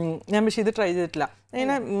 ഇന്ന് ഞാൻ പക്ഷേ ഇത് ട്രൈ ചെയ്തിട്ടില്ല.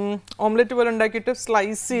 ഇങ്ങനെ ഓംലെറ്റ് പോലെ ഉണ്ടാക്കിയിട്ട്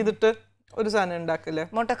സ്ലൈസ് ചെയ്തിട്ട് ഒരു സാധനം ഉണ്ടാക്കില്ലേ,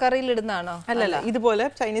 മുട്ടക്കറിയിൽ ഇടുന്നതാണോ? അല്ലല്ല, ഇതുപോലെ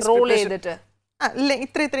ചൈനീസ് റോൾ ചെയ്തിട്ട്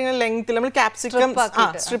ഇത്ര ലെങ്ത്തിൽ നമ്മൾ ക്യാപ്സിക്കം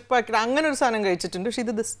സ്ട്രിപ്പ് ആക്കിയിട്ട് അങ്ങനെ ഒരു സാധനം കഴിച്ചിട്ടുണ്ട്. പക്ഷേ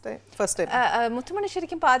ഇത് ഫസ്റ്റ് ടൈം. മുത്തുമണി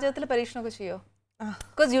ശരിക്കും പാചകത്തിൽ പരീക്ഷണമൊക്കെ ചെയ്യോ?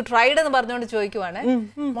 ബിക്കോസ് യു ട്രൈഡ് എന്ന് പറഞ്ഞുകൊണ്ട് ചോദിക്കുവാണ്.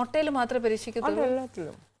 മുട്ടയിൽ മാത്രമേ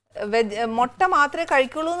പരീക്ഷിക്കത്തുള്ളൂ? മുട്ട മാത്രമേ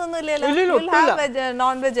കഴിക്കുള്ളൂ എന്നൊന്നുമില്ലല്ലോ,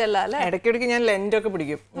 നോൺ വെജ് അല്ല അല്ലേ? ഇടയ്ക്കിടയ്ക്ക് ഞാൻ ലെൻഡ് ഒക്കെ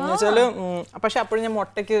പിടിക്കും എന്ന് വെച്ചാല്, പക്ഷെ അപ്പോഴും ഞാൻ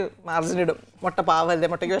മുട്ടയ്ക്ക് മാർജിൻ ഇടും. മുട്ട പാവല്ലേ,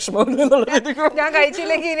 മുട്ടയ്ക്ക് വിഷമം ഞാൻ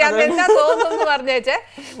കഴിച്ചില്ലെങ്കിൽ അത് എന്താ തോന്നുന്നു പറഞ്ഞേച്ചേ.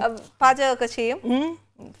 പാചകമൊക്കെ ചെയ്യും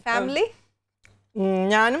ഫാമിലി?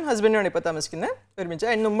 ഞാനും ഹസ്ബൻഡുമാണ് ഇപ്പോൾ താമസിക്കുന്നത് ഒരുമിച്ച്.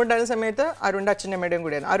 അതിന് മുമ്പുണ്ടായിരുന്ന സമയത്ത് അരുണിൻ്റെ അച്ഛൻ്റെ അമ്മയുടെയും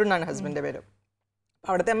കൂടിയായിരുന്നു. അരുണാണ് ഹസ്ബൻഡിന്റെ പേര്.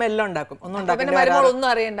 അവിടുത്തെ അമ്മ എല്ലാം ഉണ്ടാക്കും, ഒന്നും ഉണ്ടാക്കേണ്ടി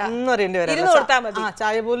വരാറില്ല.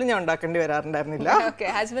 ചായ പോലും ഞാൻ ഉണ്ടാക്കേണ്ടി വരാറുണ്ടായിരുന്നില്ല.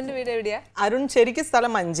 അരുൺ ശരിക്കും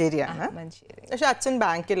സ്ഥലം മഞ്ചേരിയാണ്, പക്ഷെ അച്ഛൻ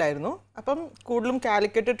ബാങ്കിലായിരുന്നു. അപ്പം കൂടുതലും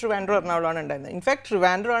കാലിക്കറ്റ്, ട്രിവാൻഡ്രം, എറണാകുളമാണ് ഉണ്ടായിരുന്നത്. ഇൻഫാക്ട്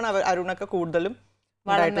ട്രിവാൻഡ്രം ആണ് അരുണൊക്കെ കൂടുതലും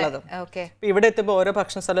ഉണ്ടായിട്ടുള്ളത്. ഇവിടെ എത്തുമ്പോൾ ഓരോ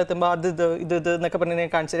ഭക്ഷണ സ്ഥലം എത്തുമ്പോൾ അത് ഇത് എന്നൊക്കെ പറഞ്ഞ്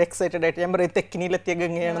കാണിച്ചത് എക്സൈറ്റഡ് ആയിട്ട് ഞാൻ പറയും തെക്കിനിയിലെത്തിയ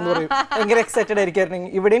ഗംഗയാണെന്ന് പറയും. ഭയങ്കര എക്സൈറ്റഡ് ആയിരിക്കും.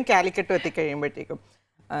 ഇവിടെയും കാലിക്കറ്റും എത്തിക്കഴിയുമ്പോഴത്തേക്കും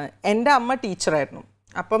എൻ്റെ അമ്മ ടീച്ചറായിരുന്നു.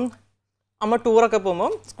 അപ്പം അമ്മ ടൂറൊക്കെ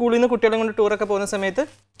പോകുമ്പോൾ സ്കൂളിൽ നിന്ന് കുട്ടികളെ കൊണ്ട് ടൂറൊക്കെ പോകുന്ന സമയത്ത്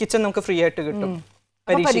കിച്ചൺ നമുക്ക് ഫ്രീ ആയിട്ട് കിട്ടും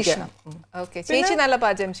പരീക്ഷിക്കാൻ. ചേച്ചി നല്ല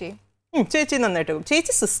പാചകം ചെയ്യും. ചേച്ചി നന്നായിട്ട്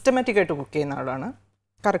ചേച്ചി സിസ്റ്റമാറ്റിക് ആയിട്ട് കുക്ക് ചെയ്യുന്ന ആളാണ്.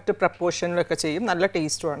 കറക്റ്റ് പ്രപ്പോർഷനിലൊക്കെ ചെയ്യും, നല്ല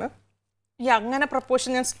ടേസ്റ്റുമാണ്. ഈ അങ്ങനെ പ്രപ്പോർഷൻ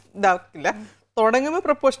ഞാൻ ഇതാക്കില്ല, തുടങ്ങുമ്പോൾ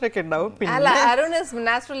പ്രപ്പോർഷനൊക്കെ ഉണ്ടാവും.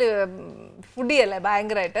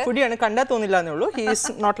 ഫുഡിയാണ്, കണ്ടാൽ തോന്നില്ല എന്നേ ഉള്ളൂ. He is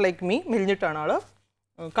not like me, മെലിഞ്ഞിട്ടാണ് ആള്,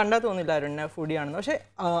 കണ്ടാൽ തോന്നില്ല അരുണിനെ ഫുഡിയാണെന്ന്. പക്ഷെ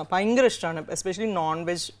ഭയങ്കര ഇഷ്ടമാണ്, എസ്പെഷ്യലി നോൺ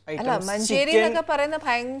വെജ് ഐറ്റംസ്.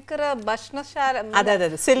 അതെ അതെ,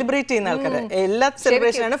 സെലിബ്രേറ്റ് ചെയ്യുന്ന ആൾക്കാര് എല്ലാ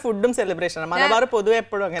സെലിബ്രേഷൻ ആണ്, ഫുഡും സെലിബ്രേഷൻ ആണ്. മലബാർ പൊതുവെ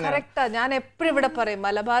എപ്പോഴും അങ്ങനെ. ഞാൻ എപ്പോഴും ഇവിടെ പറയും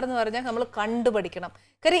മലബാർ എന്ന് പറഞ്ഞാൽ നമ്മൾ കണ്ടുപഠിക്കണം.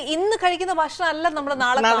 കാര്യം ഇന്ന് കഴിക്കുന്ന ഭക്ഷണം അല്ല നമ്മൾ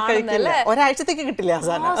നാളെ കഴിക്കില്ല, ഒരാഴ്ചത്തേക്ക് കിട്ടില്ല.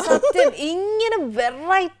 സത്യം, ഇങ്ങനെ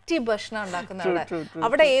വെറൈറ്റി ഭക്ഷണം ഉണ്ടാക്കുന്ന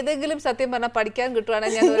അവിടെ ഏതെങ്കിലും സത്യം പറഞ്ഞാൽ പഠിക്കാൻ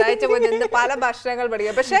കിട്ടുവാണെങ്കിൽ ഞാൻ ഒരാഴ്ച പോയി നിന്ന് പല ഭക്ഷണങ്ങൾ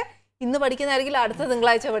പഠിക്കാം. പക്ഷെ ഇന്ന് പഠിക്കുന്നതായിരിക്കും അടുത്ത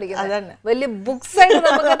തിങ്കളാഴ്ച പഠിക്കുന്നത്. വലിയ ബുക്സ് ആയിട്ട്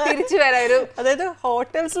നമുക്ക് തിരിച്ചു വരാം. അതായത്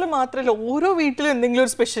ഹോട്ടൽസിൽ മാത്രമല്ല, ഓരോ വീട്ടിലും എന്തെങ്കിലും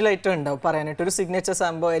ഒരു സ്പെഷ്യൽ ഐറ്റം ഉണ്ടാവും പറയാനായിട്ട്, ഒരു സിഗ്നേച്ചർ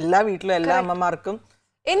സംഭവം. എല്ലാ വീട്ടിലും എല്ലാ അമ്മമാർക്കും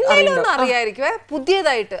എന്തെങ്കിലും ഒന്നും അറിയായിരിക്കും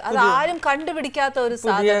പുതിയതായിട്ട്, അത് ആരും കണ്ടുപിടിക്കാത്ത ഒരു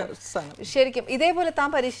സാധനം. ശരിക്കും ഇതേപോലെ താൻ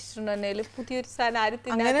പരീക്ഷിച്ചിട്ടുണ്ടോ എന്നേലും പുതിയൊരു സാധനം? ആരും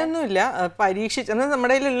അങ്ങനെയൊന്നുമില്ല, പരീക്ഷിച്ച്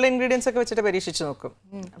നമ്മുടെ കയ്യിലുള്ള ഇൻഗ്രീഡിയൻസ് ഒക്കെ വെച്ചിട്ട് പരീക്ഷിച്ച് നോക്കും.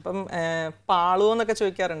 അപ്പം പാളുവെന്നൊക്കെ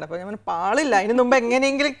ചോദിക്കാറുണ്ട്. അപ്പൊ ഞാൻ പാളില്ല, അതിന് മുമ്പ്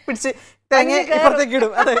എങ്ങനെയെങ്കിലും പിടിച്ച് തേങ്ങ ഇപ്പുറത്തേക്ക്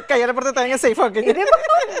ഇടും. അതെ, കയ്യലപ്പുറത്ത് തേങ്ങ സേഫ് ആക്കി.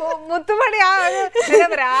 മുത്തുമണി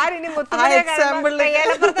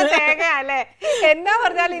എന്നാ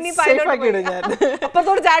പറഞ്ഞാലും ഇനി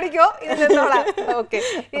അപ്പത്തോട് ചാടിക്കോ. ഓക്കെ,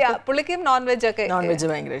 പുള്ളിക്കും നോൺ വെജ് ഒക്കെ, നോൺ വെജ്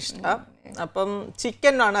ഭയങ്കര ഇഷ്ടം. അപ്പം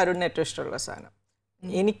ചിക്കനാണ് അരുണിന് ഏറ്റവും ഇഷ്ടമുള്ള സാധനം.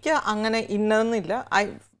 എനിക്ക് അങ്ങനെ ഇന്നതൊന്നുമില്ല.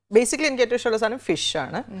 ബേസിക്കലി എനിക്ക് ഏറ്റവും ഇഷ്ടമുള്ള സാധനം ഫിഷ്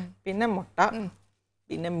ആണ്, പിന്നെ മുട്ട,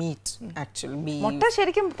 പിന്നെ മീറ്റ് ആക്ച്വലി മുട്ട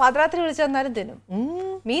ശരിക്കും പാതിരാത്രി വിളിച്ചു തന്നാലും തിന്നും.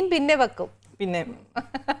 മീൻ പിന്നെ വെക്കും. പിന്നെ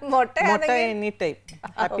മുട്ട എനി ടൈം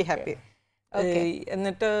ഹാപ്പി.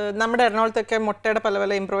 എന്നിട്ട് നമ്മുടെ എറണാകുളത്തൊക്കെ മുട്ടയുടെ പല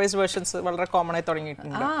പല ഇംപ്രവൈസ്ഡ് വേർഷൻസ് വളരെ കോമൺ ആയി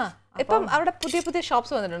തുടങ്ങിയിട്ടുണ്ട്. ഇപ്പം അവിടെ പുതിയ പുതിയ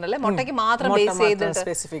ഷോപ്സ് വന്നിട്ടുണ്ടല്ലേ മുട്ടയ്ക്ക് മാത്രം ബേസ് ചെയ്തിട്ട്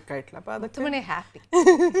സ്പെസിഫിക് ആയിട്ടുള്ള. അപ്പൊ അതൊക്കെ ഹാപ്പി.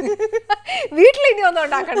 വീട്ടിൽ ഇനി ഒന്നും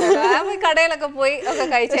ഉണ്ടാക്കണ്ടല്ലോ, കടയിലൊക്കെ പോയി ഒക്കെ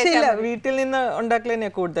കഴിച്ചില്ല. വീട്ടിൽ നിന്ന് ഉണ്ടാക്കൽ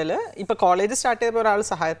തന്നെയാണ് കൂടുതൽ. ഇപ്പൊ കോളേജ് സ്റ്റാർട്ട് ചെയ്തപ്പോൾ ഒരാൾ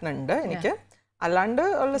സഹായത്തിനുണ്ട് എനിക്ക്. അല്ലാണ്ട്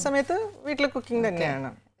ഉള്ള സമയത്ത് വീട്ടിലെ കുക്കിംഗ്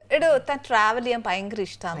തന്നെയാണ്. ട്രാവൽ ചെയ്യാൻ ഭയങ്കര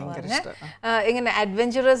ഇഷ്ടമാണ്. ഇങ്ങനെ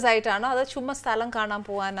അഡ്വഞ്ചറസ് ആയിട്ടാണോ അതോ ചുമ്മാ സ്ഥലം കാണാൻ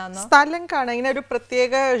പോകാനാണോ? സ്ഥലം കാണാൻ. ഇങ്ങനെ ഒരു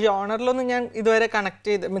പ്രത്യേക ജോണറിലൊന്നും ഞാൻ ഇതുവരെ കണക്ട്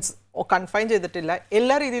ചെയ്ത് മീൻസ് കൺഫൈൻ ചെയ്തിട്ടില്ല.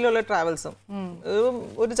 എല്ലാ രീതിയിലുള്ള ട്രാവൽസും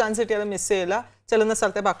ഒരു ചാൻസ് കിട്ടിയാൽ മിസ് ചെയ്യില്ല. ചെല്ലുന്ന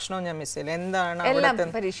സ്ഥലത്തെ ഭക്ഷണവും ഞാൻ മിസ് ചെയ്യില്ല.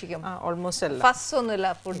 എന്താണ് പരീക്ഷിക്കും ഓൾമോസ്റ്റ് എല്ലാം. ഫസ്റ്റ് ഒന്നുമില്ല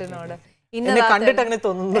ഫുഡിനോട്. കണ്ടിട്ട് അങ്ങനെ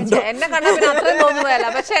തോന്നുന്നുണ്ട്. എന്നെ കണ്ടാൽ പിന്നെ അത്രയും തോന്നുകയല്ല.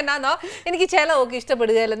 പക്ഷെ എന്നാന്നോ എനിക്ക് ചിലതൊക്കെ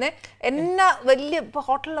ഇഷ്ടപ്പെടുകയല്ലെന്ന്. എന്നെ വലിയ ഇപ്പൊ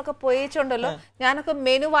ഹോട്ടലിലൊക്കെ പോയിച്ചുണ്ടല്ലോ, ഞാനൊക്കെ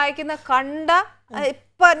മെനു വായിക്കുന്ന കണ്ട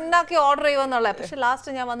ഇപ്പൊ എന്നാക്കി ഓർഡർ ചെയ്യുമെന്നുള്ള. പക്ഷെ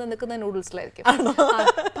ലാസ്റ്റ് ഞാൻ വന്ന് നിൽക്കുന്ന നൂഡിൽസിലായിരിക്കും.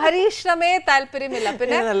 പരീക്ഷണമേ താല്പര്യമില്ല.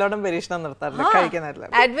 പിന്നെ നല്ലോണം പരീക്ഷണം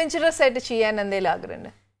നടത്താറില്ല. അഡ്വഞ്ചറസ് ആയിട്ട് ചെയ്യാൻ എന്തെങ്കിലും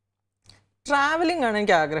ആഗ്രഹമുണ്ട്? ട്രാവലിംഗ് ആണ്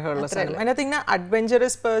എനിക്ക് ആഗ്രഹമുള്ള സ്ഥലം. അതിനകത്ത് ഇങ്ങനെ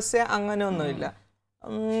അഡ്വഞ്ചറസ് പേഴ്സെ അങ്ങനെ ഒന്നുമില്ല.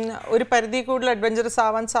 ഒരു പരിധി കൂടുതൽ അഡ്വഞ്ചറസ്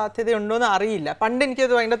ആവാൻ സാധ്യതയുണ്ടോ എന്ന് അറിയില്ല. പണ്ട്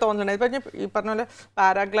എനിക്കത് ഭയങ്കര തോന്നുന്നുണ്ട്. ഇപ്പം ഈ പറഞ്ഞ പോലെ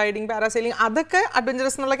പാരാഗ്ലൈഡിങ്, പാരാസൈലിംഗ് അതൊക്കെ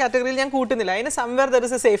അഡ്വഞ്ചറസ് എന്നുള്ള കാറ്റഗറിയിൽ ഞാൻ കൂട്ടുന്നില്ല. അതിന് somewhere there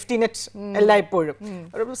is A safety net എല്ലായ്പ്പോഴും.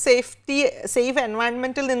 ഒരു സേഫ്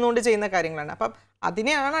എൻവയൺമെന്റിൽ നിന്നുകൊണ്ട് ചെയ്യുന്ന കാര്യങ്ങളാണ്. അപ്പം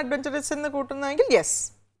അതിനെയാണ് അഡ്വഞ്ചറസ് എന്ന് കൂട്ടുന്നതെങ്കിൽ യെസ്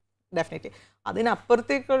ഡെഫിനറ്റ്ലി.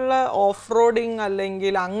 അതിനപ്പുറത്തേക്കുള്ള ഓഫ് റോഡിങ്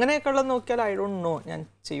അല്ലെങ്കിൽ അങ്ങനെയൊക്കെയുള്ള നോക്കിയാൽ ഐ ഡോണ്ട് നോ ഞാൻ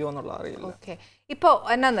ചെയ്യുമെന്നുള്ള അറിയില്ല. ഓക്കെ. ഇപ്പോൾ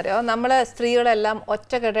എന്നാന്നറിയോ, നമ്മള് സ്ത്രീകളെല്ലാം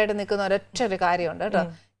ഒറ്റക്കെട്ടായിട്ട് നിൽക്കുന്ന ഒരൊറ്റൊരു കാര്യമുണ്ട് കേട്ടോ.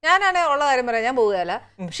 ഞാനാണെ ഉള്ള കാര്യം പറയാം, ഞാൻ പോവുകയല്ല.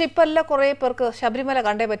 പക്ഷെ ഇപ്പൊ എല്ലാം കുറെ പേർക്ക് ശബരിമല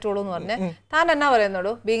കണ്ടേ പറ്റുള്ളൂ എന്ന് പറഞ്ഞ് താൻ എന്നാ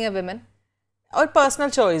പറയുന്നുള്ളൂ? ബീങ് എ വിമൻ ഒരു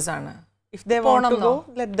പേഴ്സണൽ ചോയ്സ് ആണ്. If they want to go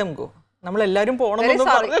let them go. നമ്മളെല്ലാരും പോകണമെന്നൊന്നും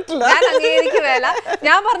പറഞ്ഞിട്ടില്ല. ഞാൻ അംഗീകരിക്കുകയല്ല.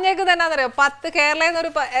 ഞാൻ പറഞ്ഞേക്കുന്നത് എന്നാന്നറിയോ, 10 കേരളയിൽ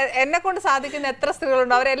നിന്നൊരു എന്നെ കൊണ്ട് സാധിക്കുന്ന എത്ര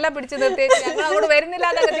സ്ത്രീകളുണ്ടോ അവരെല്ലാം പിടിച്ചു നിർത്തി ഞങ്ങൾ അങ്ങോട്ട് വരുന്നില്ല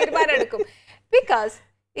എന്നൊക്കെ തീരുമാനം എടുക്കും. ബിക്കോസ്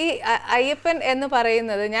ഈ അയ്യപ്പൻ എന്ന്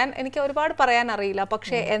പറയുന്നത് എനിക്ക് ഒരുപാട് പറയാൻ അറിയില്ല.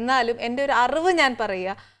 പക്ഷെ എന്നാലും എൻ്റെ ഒരു അറിവ് ഞാൻ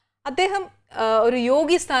പറയുക, അദ്ദേഹം ഒരു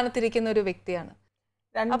യോഗി സ്ഥാനത്തിരിക്കുന്ന ഒരു വ്യക്തിയാണ്.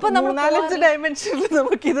 അപ്പൊ 3-4 ഡയമെൻഷനിൽ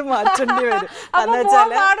നമുക്ക് ഇത് മാറ്റേണ്ടി വരും.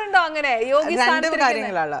 അങ്ങനെ യോഗി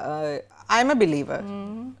കാര്യങ്ങളാണ്. I M A believer.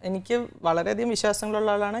 എനിക്ക് വളരെയധികം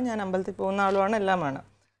വിശ്വാസങ്ങളുള്ള ആളാണ്. ഞാൻ അമ്പലത്തിൽ പോകുന്ന ആളുമാണ്, എല്ലാമാണ്.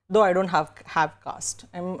 Though I don't have cast.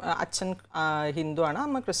 അച്ഛൻ ഹിന്ദു ആണ്,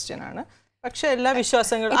 അമ്മ ക്രിസ്ത്യൻ ആണ്. പക്ഷെ എല്ലാ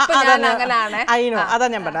വിശ്വാസങ്ങളും അതാ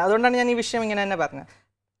ഞാൻ പറഞ്ഞത്. അതുകൊണ്ടാണ് ഞാൻ ഈ വിഷയം ഇങ്ങനെ തന്നെ പറഞ്ഞത്.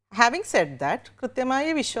 ഹാവിങ് സെഡ് ദാറ്റ്, കൃത്യമായ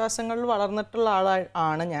വിശ്വാസങ്ങളിൽ വളർന്നിട്ടുള്ള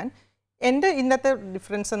ആളാണ് ഞാൻ. എൻ്റെ ഇന്നത്തെ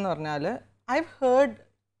ഡിഫറൻസ് എന്ന് പറഞ്ഞാൽ ഐ ഹേർഡ്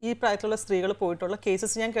ഈ പ്രായത്തിലുള്ള സ്ത്രീകൾ പോയിട്ടുള്ള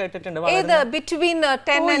കേസസ് ഞാൻ കേട്ടിട്ടുണ്ട്.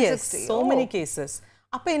 So many cases.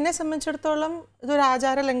 അപ്പൊ എന്നെ സംബന്ധിച്ചിടത്തോളം ഇതൊരു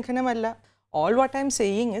ആചാര ലംഘനമല്ല. All what I am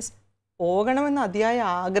saying is, പോകണമെന്ന് അതിയായ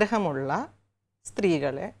ആഗ്രഹമുള്ള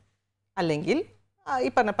സ്ത്രീകളെ അല്ലെങ്കിൽ ഈ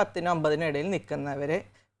പറഞ്ഞ 10-നും 50-നും ഇടയിൽ നിൽക്കുന്നവരെ,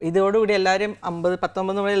 ഇതോടുകൂടി എല്ലാവരും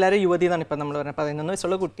 50-19 എല്ലാവരും യുവതി എന്നാണ് ഇപ്പം നമ്മൾ പറഞ്ഞത്. 11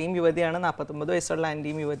 വയസ്സുള്ള കുട്ടിയും യുവതിയാണ്, 49 വയസ്സുള്ള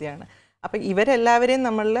ആൻറ്റിയും യുവതിയാണ്. അപ്പം ഇവരെല്ലാവരെയും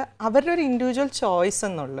നമ്മളിൽ അവരുടെ ഒരു ഇൻഡിവിജ്വൽ ചോയ്സ്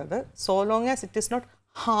എന്നുള്ളത്, so long as it is not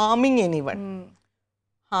ഹാമിങ് any one,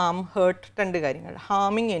 heart 2 കാര്യങ്ങൾ,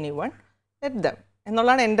 ഹാമിങ് എനി വൺ ലെറ്റ് ദം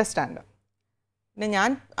എന്നുള്ളതാണ് എൻ്റെ സ്റ്റാൻഡ്. പിന്നെ ഞാൻ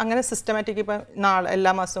അങ്ങനെ സിസ്റ്റമാറ്റിക് ഇപ്പം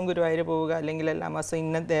എല്ലാ മാസവും ഗുരുവായൂർ പോവുക അല്ലെങ്കിൽ എല്ലാ മാസവും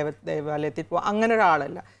ഇന്ന ദേവാലയത്തിൽ പോവുക അങ്ങനെ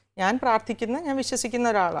ഒരാളല്ല. ഞാൻ പ്രാർത്ഥിക്കുന്ന, ഞാൻ വിശ്വസിക്കുന്ന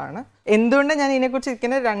ഒരാളാണ്. എന്തുകൊണ്ട് ഞാൻ ഇതിനെക്കുറിച്ച്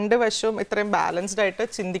ഇരിക്കുന്ന 2 വശവും ഇത്രയും ബാലൻസ്ഡ് ആയിട്ട്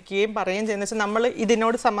ചിന്തിക്കുകയും പറയുകയും ചെയ്യുന്നത് വെച്ചാൽ, നമ്മൾ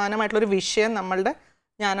ഇതിനോട് സമാനമായിട്ടുള്ളൊരു വിഷയം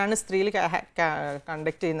ഞാനാണ് സ്ത്രീയിൽ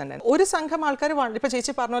കണ്ടക്ട് ചെയ്യുന്നുണ്ട്. ഒരു സംഘം ആൾക്കാർ ഇപ്പോൾ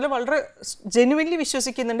ചേച്ചി പറഞ്ഞ പോലെ വളരെ ജെനുവിൻലി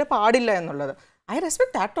വിശ്വസിക്കുന്നുണ്ട് പാടില്ല എന്നുള്ളത്. I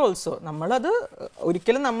respect that also. നമ്മളത്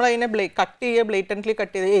ഒരിക്കലും നമ്മളതിനെ ബ്ലേറ്റൻ്റ്ലി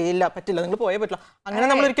കട്ട് ചെയ്ത് ഇല്ല പറ്റില്ല, നിങ്ങൾ പോയേ പറ്റില്ല, അങ്ങനെ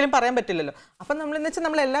നമ്മൾ ഒരിക്കലും പറയാൻ പറ്റില്ലല്ലോ. അപ്പം നമ്മളെന്ന് വെച്ചാൽ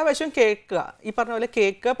നമ്മൾ എല്ലാ വശവും കേൾക്കുക, ഈ പറഞ്ഞ പോലെ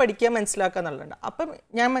കേൾക്കുക, പഠിക്കുക, മനസ്സിലാക്കുക എന്നുള്ളത്. അപ്പം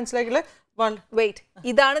ഞാൻ മനസ്സിലാക്കില്ല,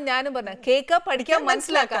 ഇതാണ് ഞാനും പറഞ്ഞത്, കേൾക്കുക, പഠിക്കുക,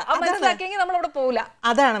 മനസ്സിലാക്കുക. മനസ്സിലാക്കിയെങ്കിൽ നമ്മളവിടെ പോകില്ല.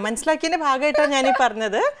 അതാണ് മനസ്സിലാക്കിയതിൻ്റെ ഭാഗമായിട്ടാണ് ഞാനീ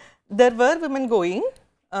പറഞ്ഞത്. There were women going.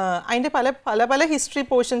 അതിൻ്റെ പല ഹിസ്റ്ററി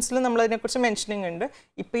പോർഷൻസിൽ നമ്മളതിനെക്കുറിച്ച് മെൻഷനിങ് ഉണ്ട്.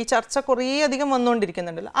 ഇപ്പോൾ ഈ ചർച്ച കുറേ അധികം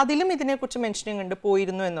വന്നുകൊണ്ടിരിക്കുന്നുണ്ടല്ലോ, അതിലും ഇതിനെക്കുറിച്ച് മെൻഷനിങ് ഉണ്ട്,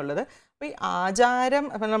 പോയിരുന്നു എന്നുള്ളത്. അപ്പോൾ ഈ ആചാരം,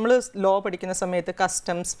 അപ്പം നമ്മൾ ലോ പഠിക്കുന്ന സമയത്ത്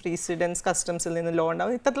പ്രീസിഡൻസ്, കസ്റ്റംസിൽ നിന്ന് ലോ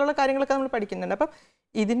ഉണ്ടാവും, ഇത്തരത്തിലുള്ള കാര്യങ്ങളൊക്കെ നമ്മൾ പഠിക്കുന്നുണ്ട്. അപ്പം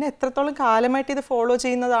ഇതിനെ എത്രത്തോളം കാലമായിട്ട് ഇത് ഫോളോ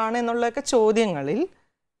ചെയ്യുന്നതാണ് എന്നുള്ളതൊക്കെ ചോദ്യങ്ങളിൽ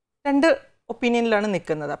 2 ഒപ്പീനിയനിലാണ്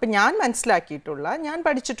നിൽക്കുന്നത്. അപ്പം ഞാൻ മനസ്സിലാക്കിയിട്ടുള്ള, ഞാൻ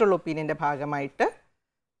പഠിച്ചിട്ടുള്ള ഒപ്പീനിയൻ്റെ ഭാഗമായിട്ട്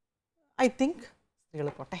ഐ തിങ്ക് സ്ത്രീകൾ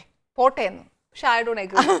പോട്ടെ എന്ന്. പക്ഷെ ഐ ഡോണ്ട്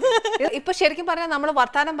അഗ്രി. ഇപ്പൊ ശരിക്കും പറഞ്ഞാൽ നമ്മൾ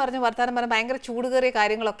വർത്താനം പറഞ്ഞ് ഭയങ്കര ചൂട് കയറിയ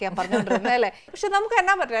കാര്യങ്ങളൊക്കെയാണ് പറഞ്ഞുകൊണ്ടിരുന്നത് അല്ലേ? പക്ഷെ നമുക്ക്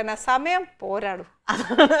എന്നാ പറയാ, സമയം പോരാടും.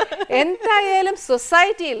 എന്തായാലും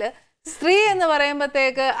സൊസൈറ്റിയിൽ സ്ത്രീ എന്ന്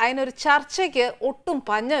പറയുമ്പോഴത്തേക്ക് അതിനൊരു ചർച്ചയ്ക്ക് ഒട്ടും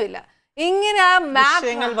പഞ്ഞമില്ല. ഇങ്ങനെ ആ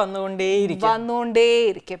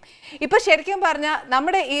വന്നുകൊണ്ടേയിരിക്കും. ഇപ്പൊ ശരിക്കും പറഞ്ഞാൽ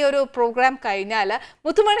നമ്മുടെ ഈ ഒരു പ്രോഗ്രാം കഴിഞ്ഞാൽ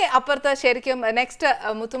മുത്തുമണി അപ്പുറത്ത് ശരിക്കും നെക്സ്റ്റ്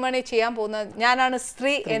മുത്തുമണി ചെയ്യാൻ പോകുന്നത് ഞാനാണ്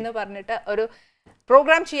സ്ത്രീ എന്ന് പറഞ്ഞിട്ട് ഒരു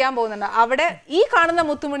പ്രോഗ്രാം ചെയ്യാൻ പോകുന്നുണ്ട്. അവിടെ ഈ കാണുന്ന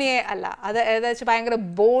മുത്തുമണിയെ അല്ല, അത് ഏകദേശം ഭയങ്കര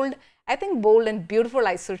bold, I think bold and beautiful,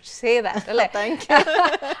 I should say that. Thank you.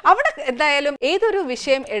 അവിടെ എന്തായാലും ഏതൊരു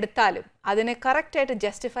വിഷയം എടുത്താലും അതിനെ കറക്റ്റായിട്ട്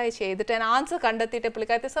ജസ്റ്റിഫൈ ചെയ്തിട്ട് ആൻസർ കണ്ടെത്തിയിട്ട്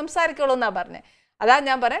പുള്ളിക്കാരത്തെ സംസാരിക്കുള്ളൂ എന്നാണ് പറഞ്ഞത്. അതാ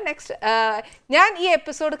ഞാൻ പറയാം. നെക്സ്റ്റ് ഞാൻ ഈ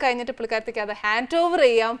എപ്പിസോഡ് കഴിഞ്ഞിട്ട് പുള്ളിക്കാരത്തേക്ക് അത് ഹാൻഡ് ഓവർ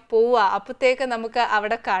ചെയ്യാൻ പോവുക. അപ്പോഴത്തേക്ക് നമുക്ക്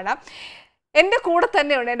അവിടെ കാണാം. എൻ്റെ കൂടെ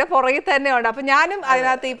തന്നെയുണ്ട്, എൻ്റെ പുറകിൽ തന്നെയുണ്ട്. അപ്പം ഞാനും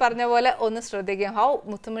അതിനകത്ത് ഈ പറഞ്ഞ പോലെ ഒന്ന് ശ്രദ്ധിക്കും how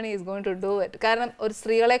Muthumani is going to do it. കാരണം ഒരു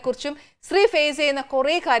സ്ത്രീകളെക്കുറിച്ചും സ്ത്രീ ഫേസ് ചെയ്യുന്ന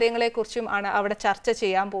കുറേ കാര്യങ്ങളെക്കുറിച്ചും ആണ് അവിടെ ചർച്ച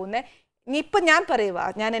ചെയ്യാൻ പോകുന്നത്. ഇപ്പം ഞാൻ പറയുക,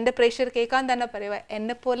 ഞാൻ എൻ്റെ പ്രേക്ഷകർ കേൾക്കാൻ തന്നെ പറയുക,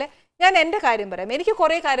 എന്നെപ്പോലെ ഞാൻ എൻ്റെ കാര്യം പറയാം. എനിക്ക്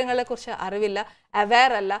കുറേ കാര്യങ്ങളെക്കുറിച്ച് അറിവില്ല,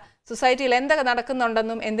 അവെയർ അല്ല, സൊസൈറ്റിയിൽ എന്തൊക്കെ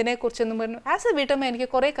നടക്കുന്നുണ്ടെന്നും എന്തിനെക്കുറിച്ചെന്നും പറഞ്ഞു ആസ് എ വീട്ടമ്മ എനിക്ക്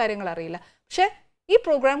കുറേ കാര്യങ്ങൾ അറിയില്ല. പക്ഷേ ഈ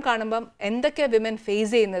പ്രോഗ്രാം കാണുമ്പം എന്തൊക്കെ വിമൻ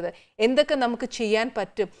ഫേസ് ചെയ്യുന്നത്, എന്തൊക്കെ നമുക്ക് ചെയ്യാൻ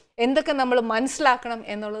പറ്റും, എന്തൊക്കെ നമ്മൾ മനസ്സിലാക്കണം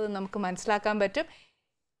എന്നുള്ളത് നമുക്ക് മനസ്സിലാക്കാൻ പറ്റും.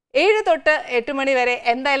 7 തൊട്ട് 8 മണി വരെ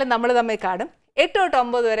എന്തായാലും നമ്മൾ തമ്മിൽ കാണും. 8 തൊട്ട്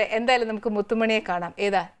 9 വരെ എന്തായാലും നമുക്ക് മുത്തുമണിയെ കാണാം.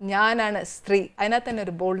 ഏതാ ഞാനാണ് സ്ത്രീ, അതിനകത്ത് തന്നെ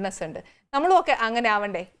ഒരു ബോൾഡ്നെസ് ഉണ്ട്. നമ്മളും ഒക്കെ അങ്ങനെ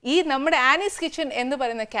ആവണ്ടേ. ഈ നമ്മുടെ ആനീസ് കിച്ചൺ എന്ന്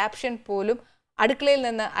പറയുന്ന ക്യാപ്ഷൻ പോലും അടുക്കളയിൽ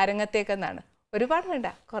നിന്ന് അരങ്ങത്തേക്കെന്നാണ്. ഒരുപാട് വേണ്ട,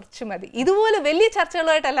 കുറച്ച് മതി. ഇതുപോലെ വലിയ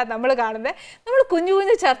ചർച്ചകളുമായിട്ടല്ല നമ്മൾ കാണുന്നത്. നമ്മൾ കുഞ്ഞു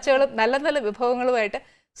കുഞ്ഞു ചർച്ചകളും നല്ല നല്ല വിഭവങ്ങളുമായിട്ട്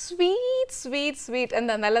സ്വീറ്റ്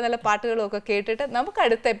എന്താ നല്ല നല്ല പാട്ടുകളും ഒക്കെ കേട്ടിട്ട് നമുക്ക്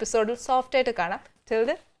അടുത്ത എപ്പിസോഡിൽ സോഫ്റ്റ് ആയിട്ട് കാണാം. Till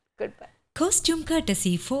then, goodbye. Costume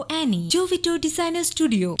courtesy for Annie, Jovito Designer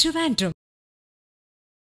Studio, Trivandrum.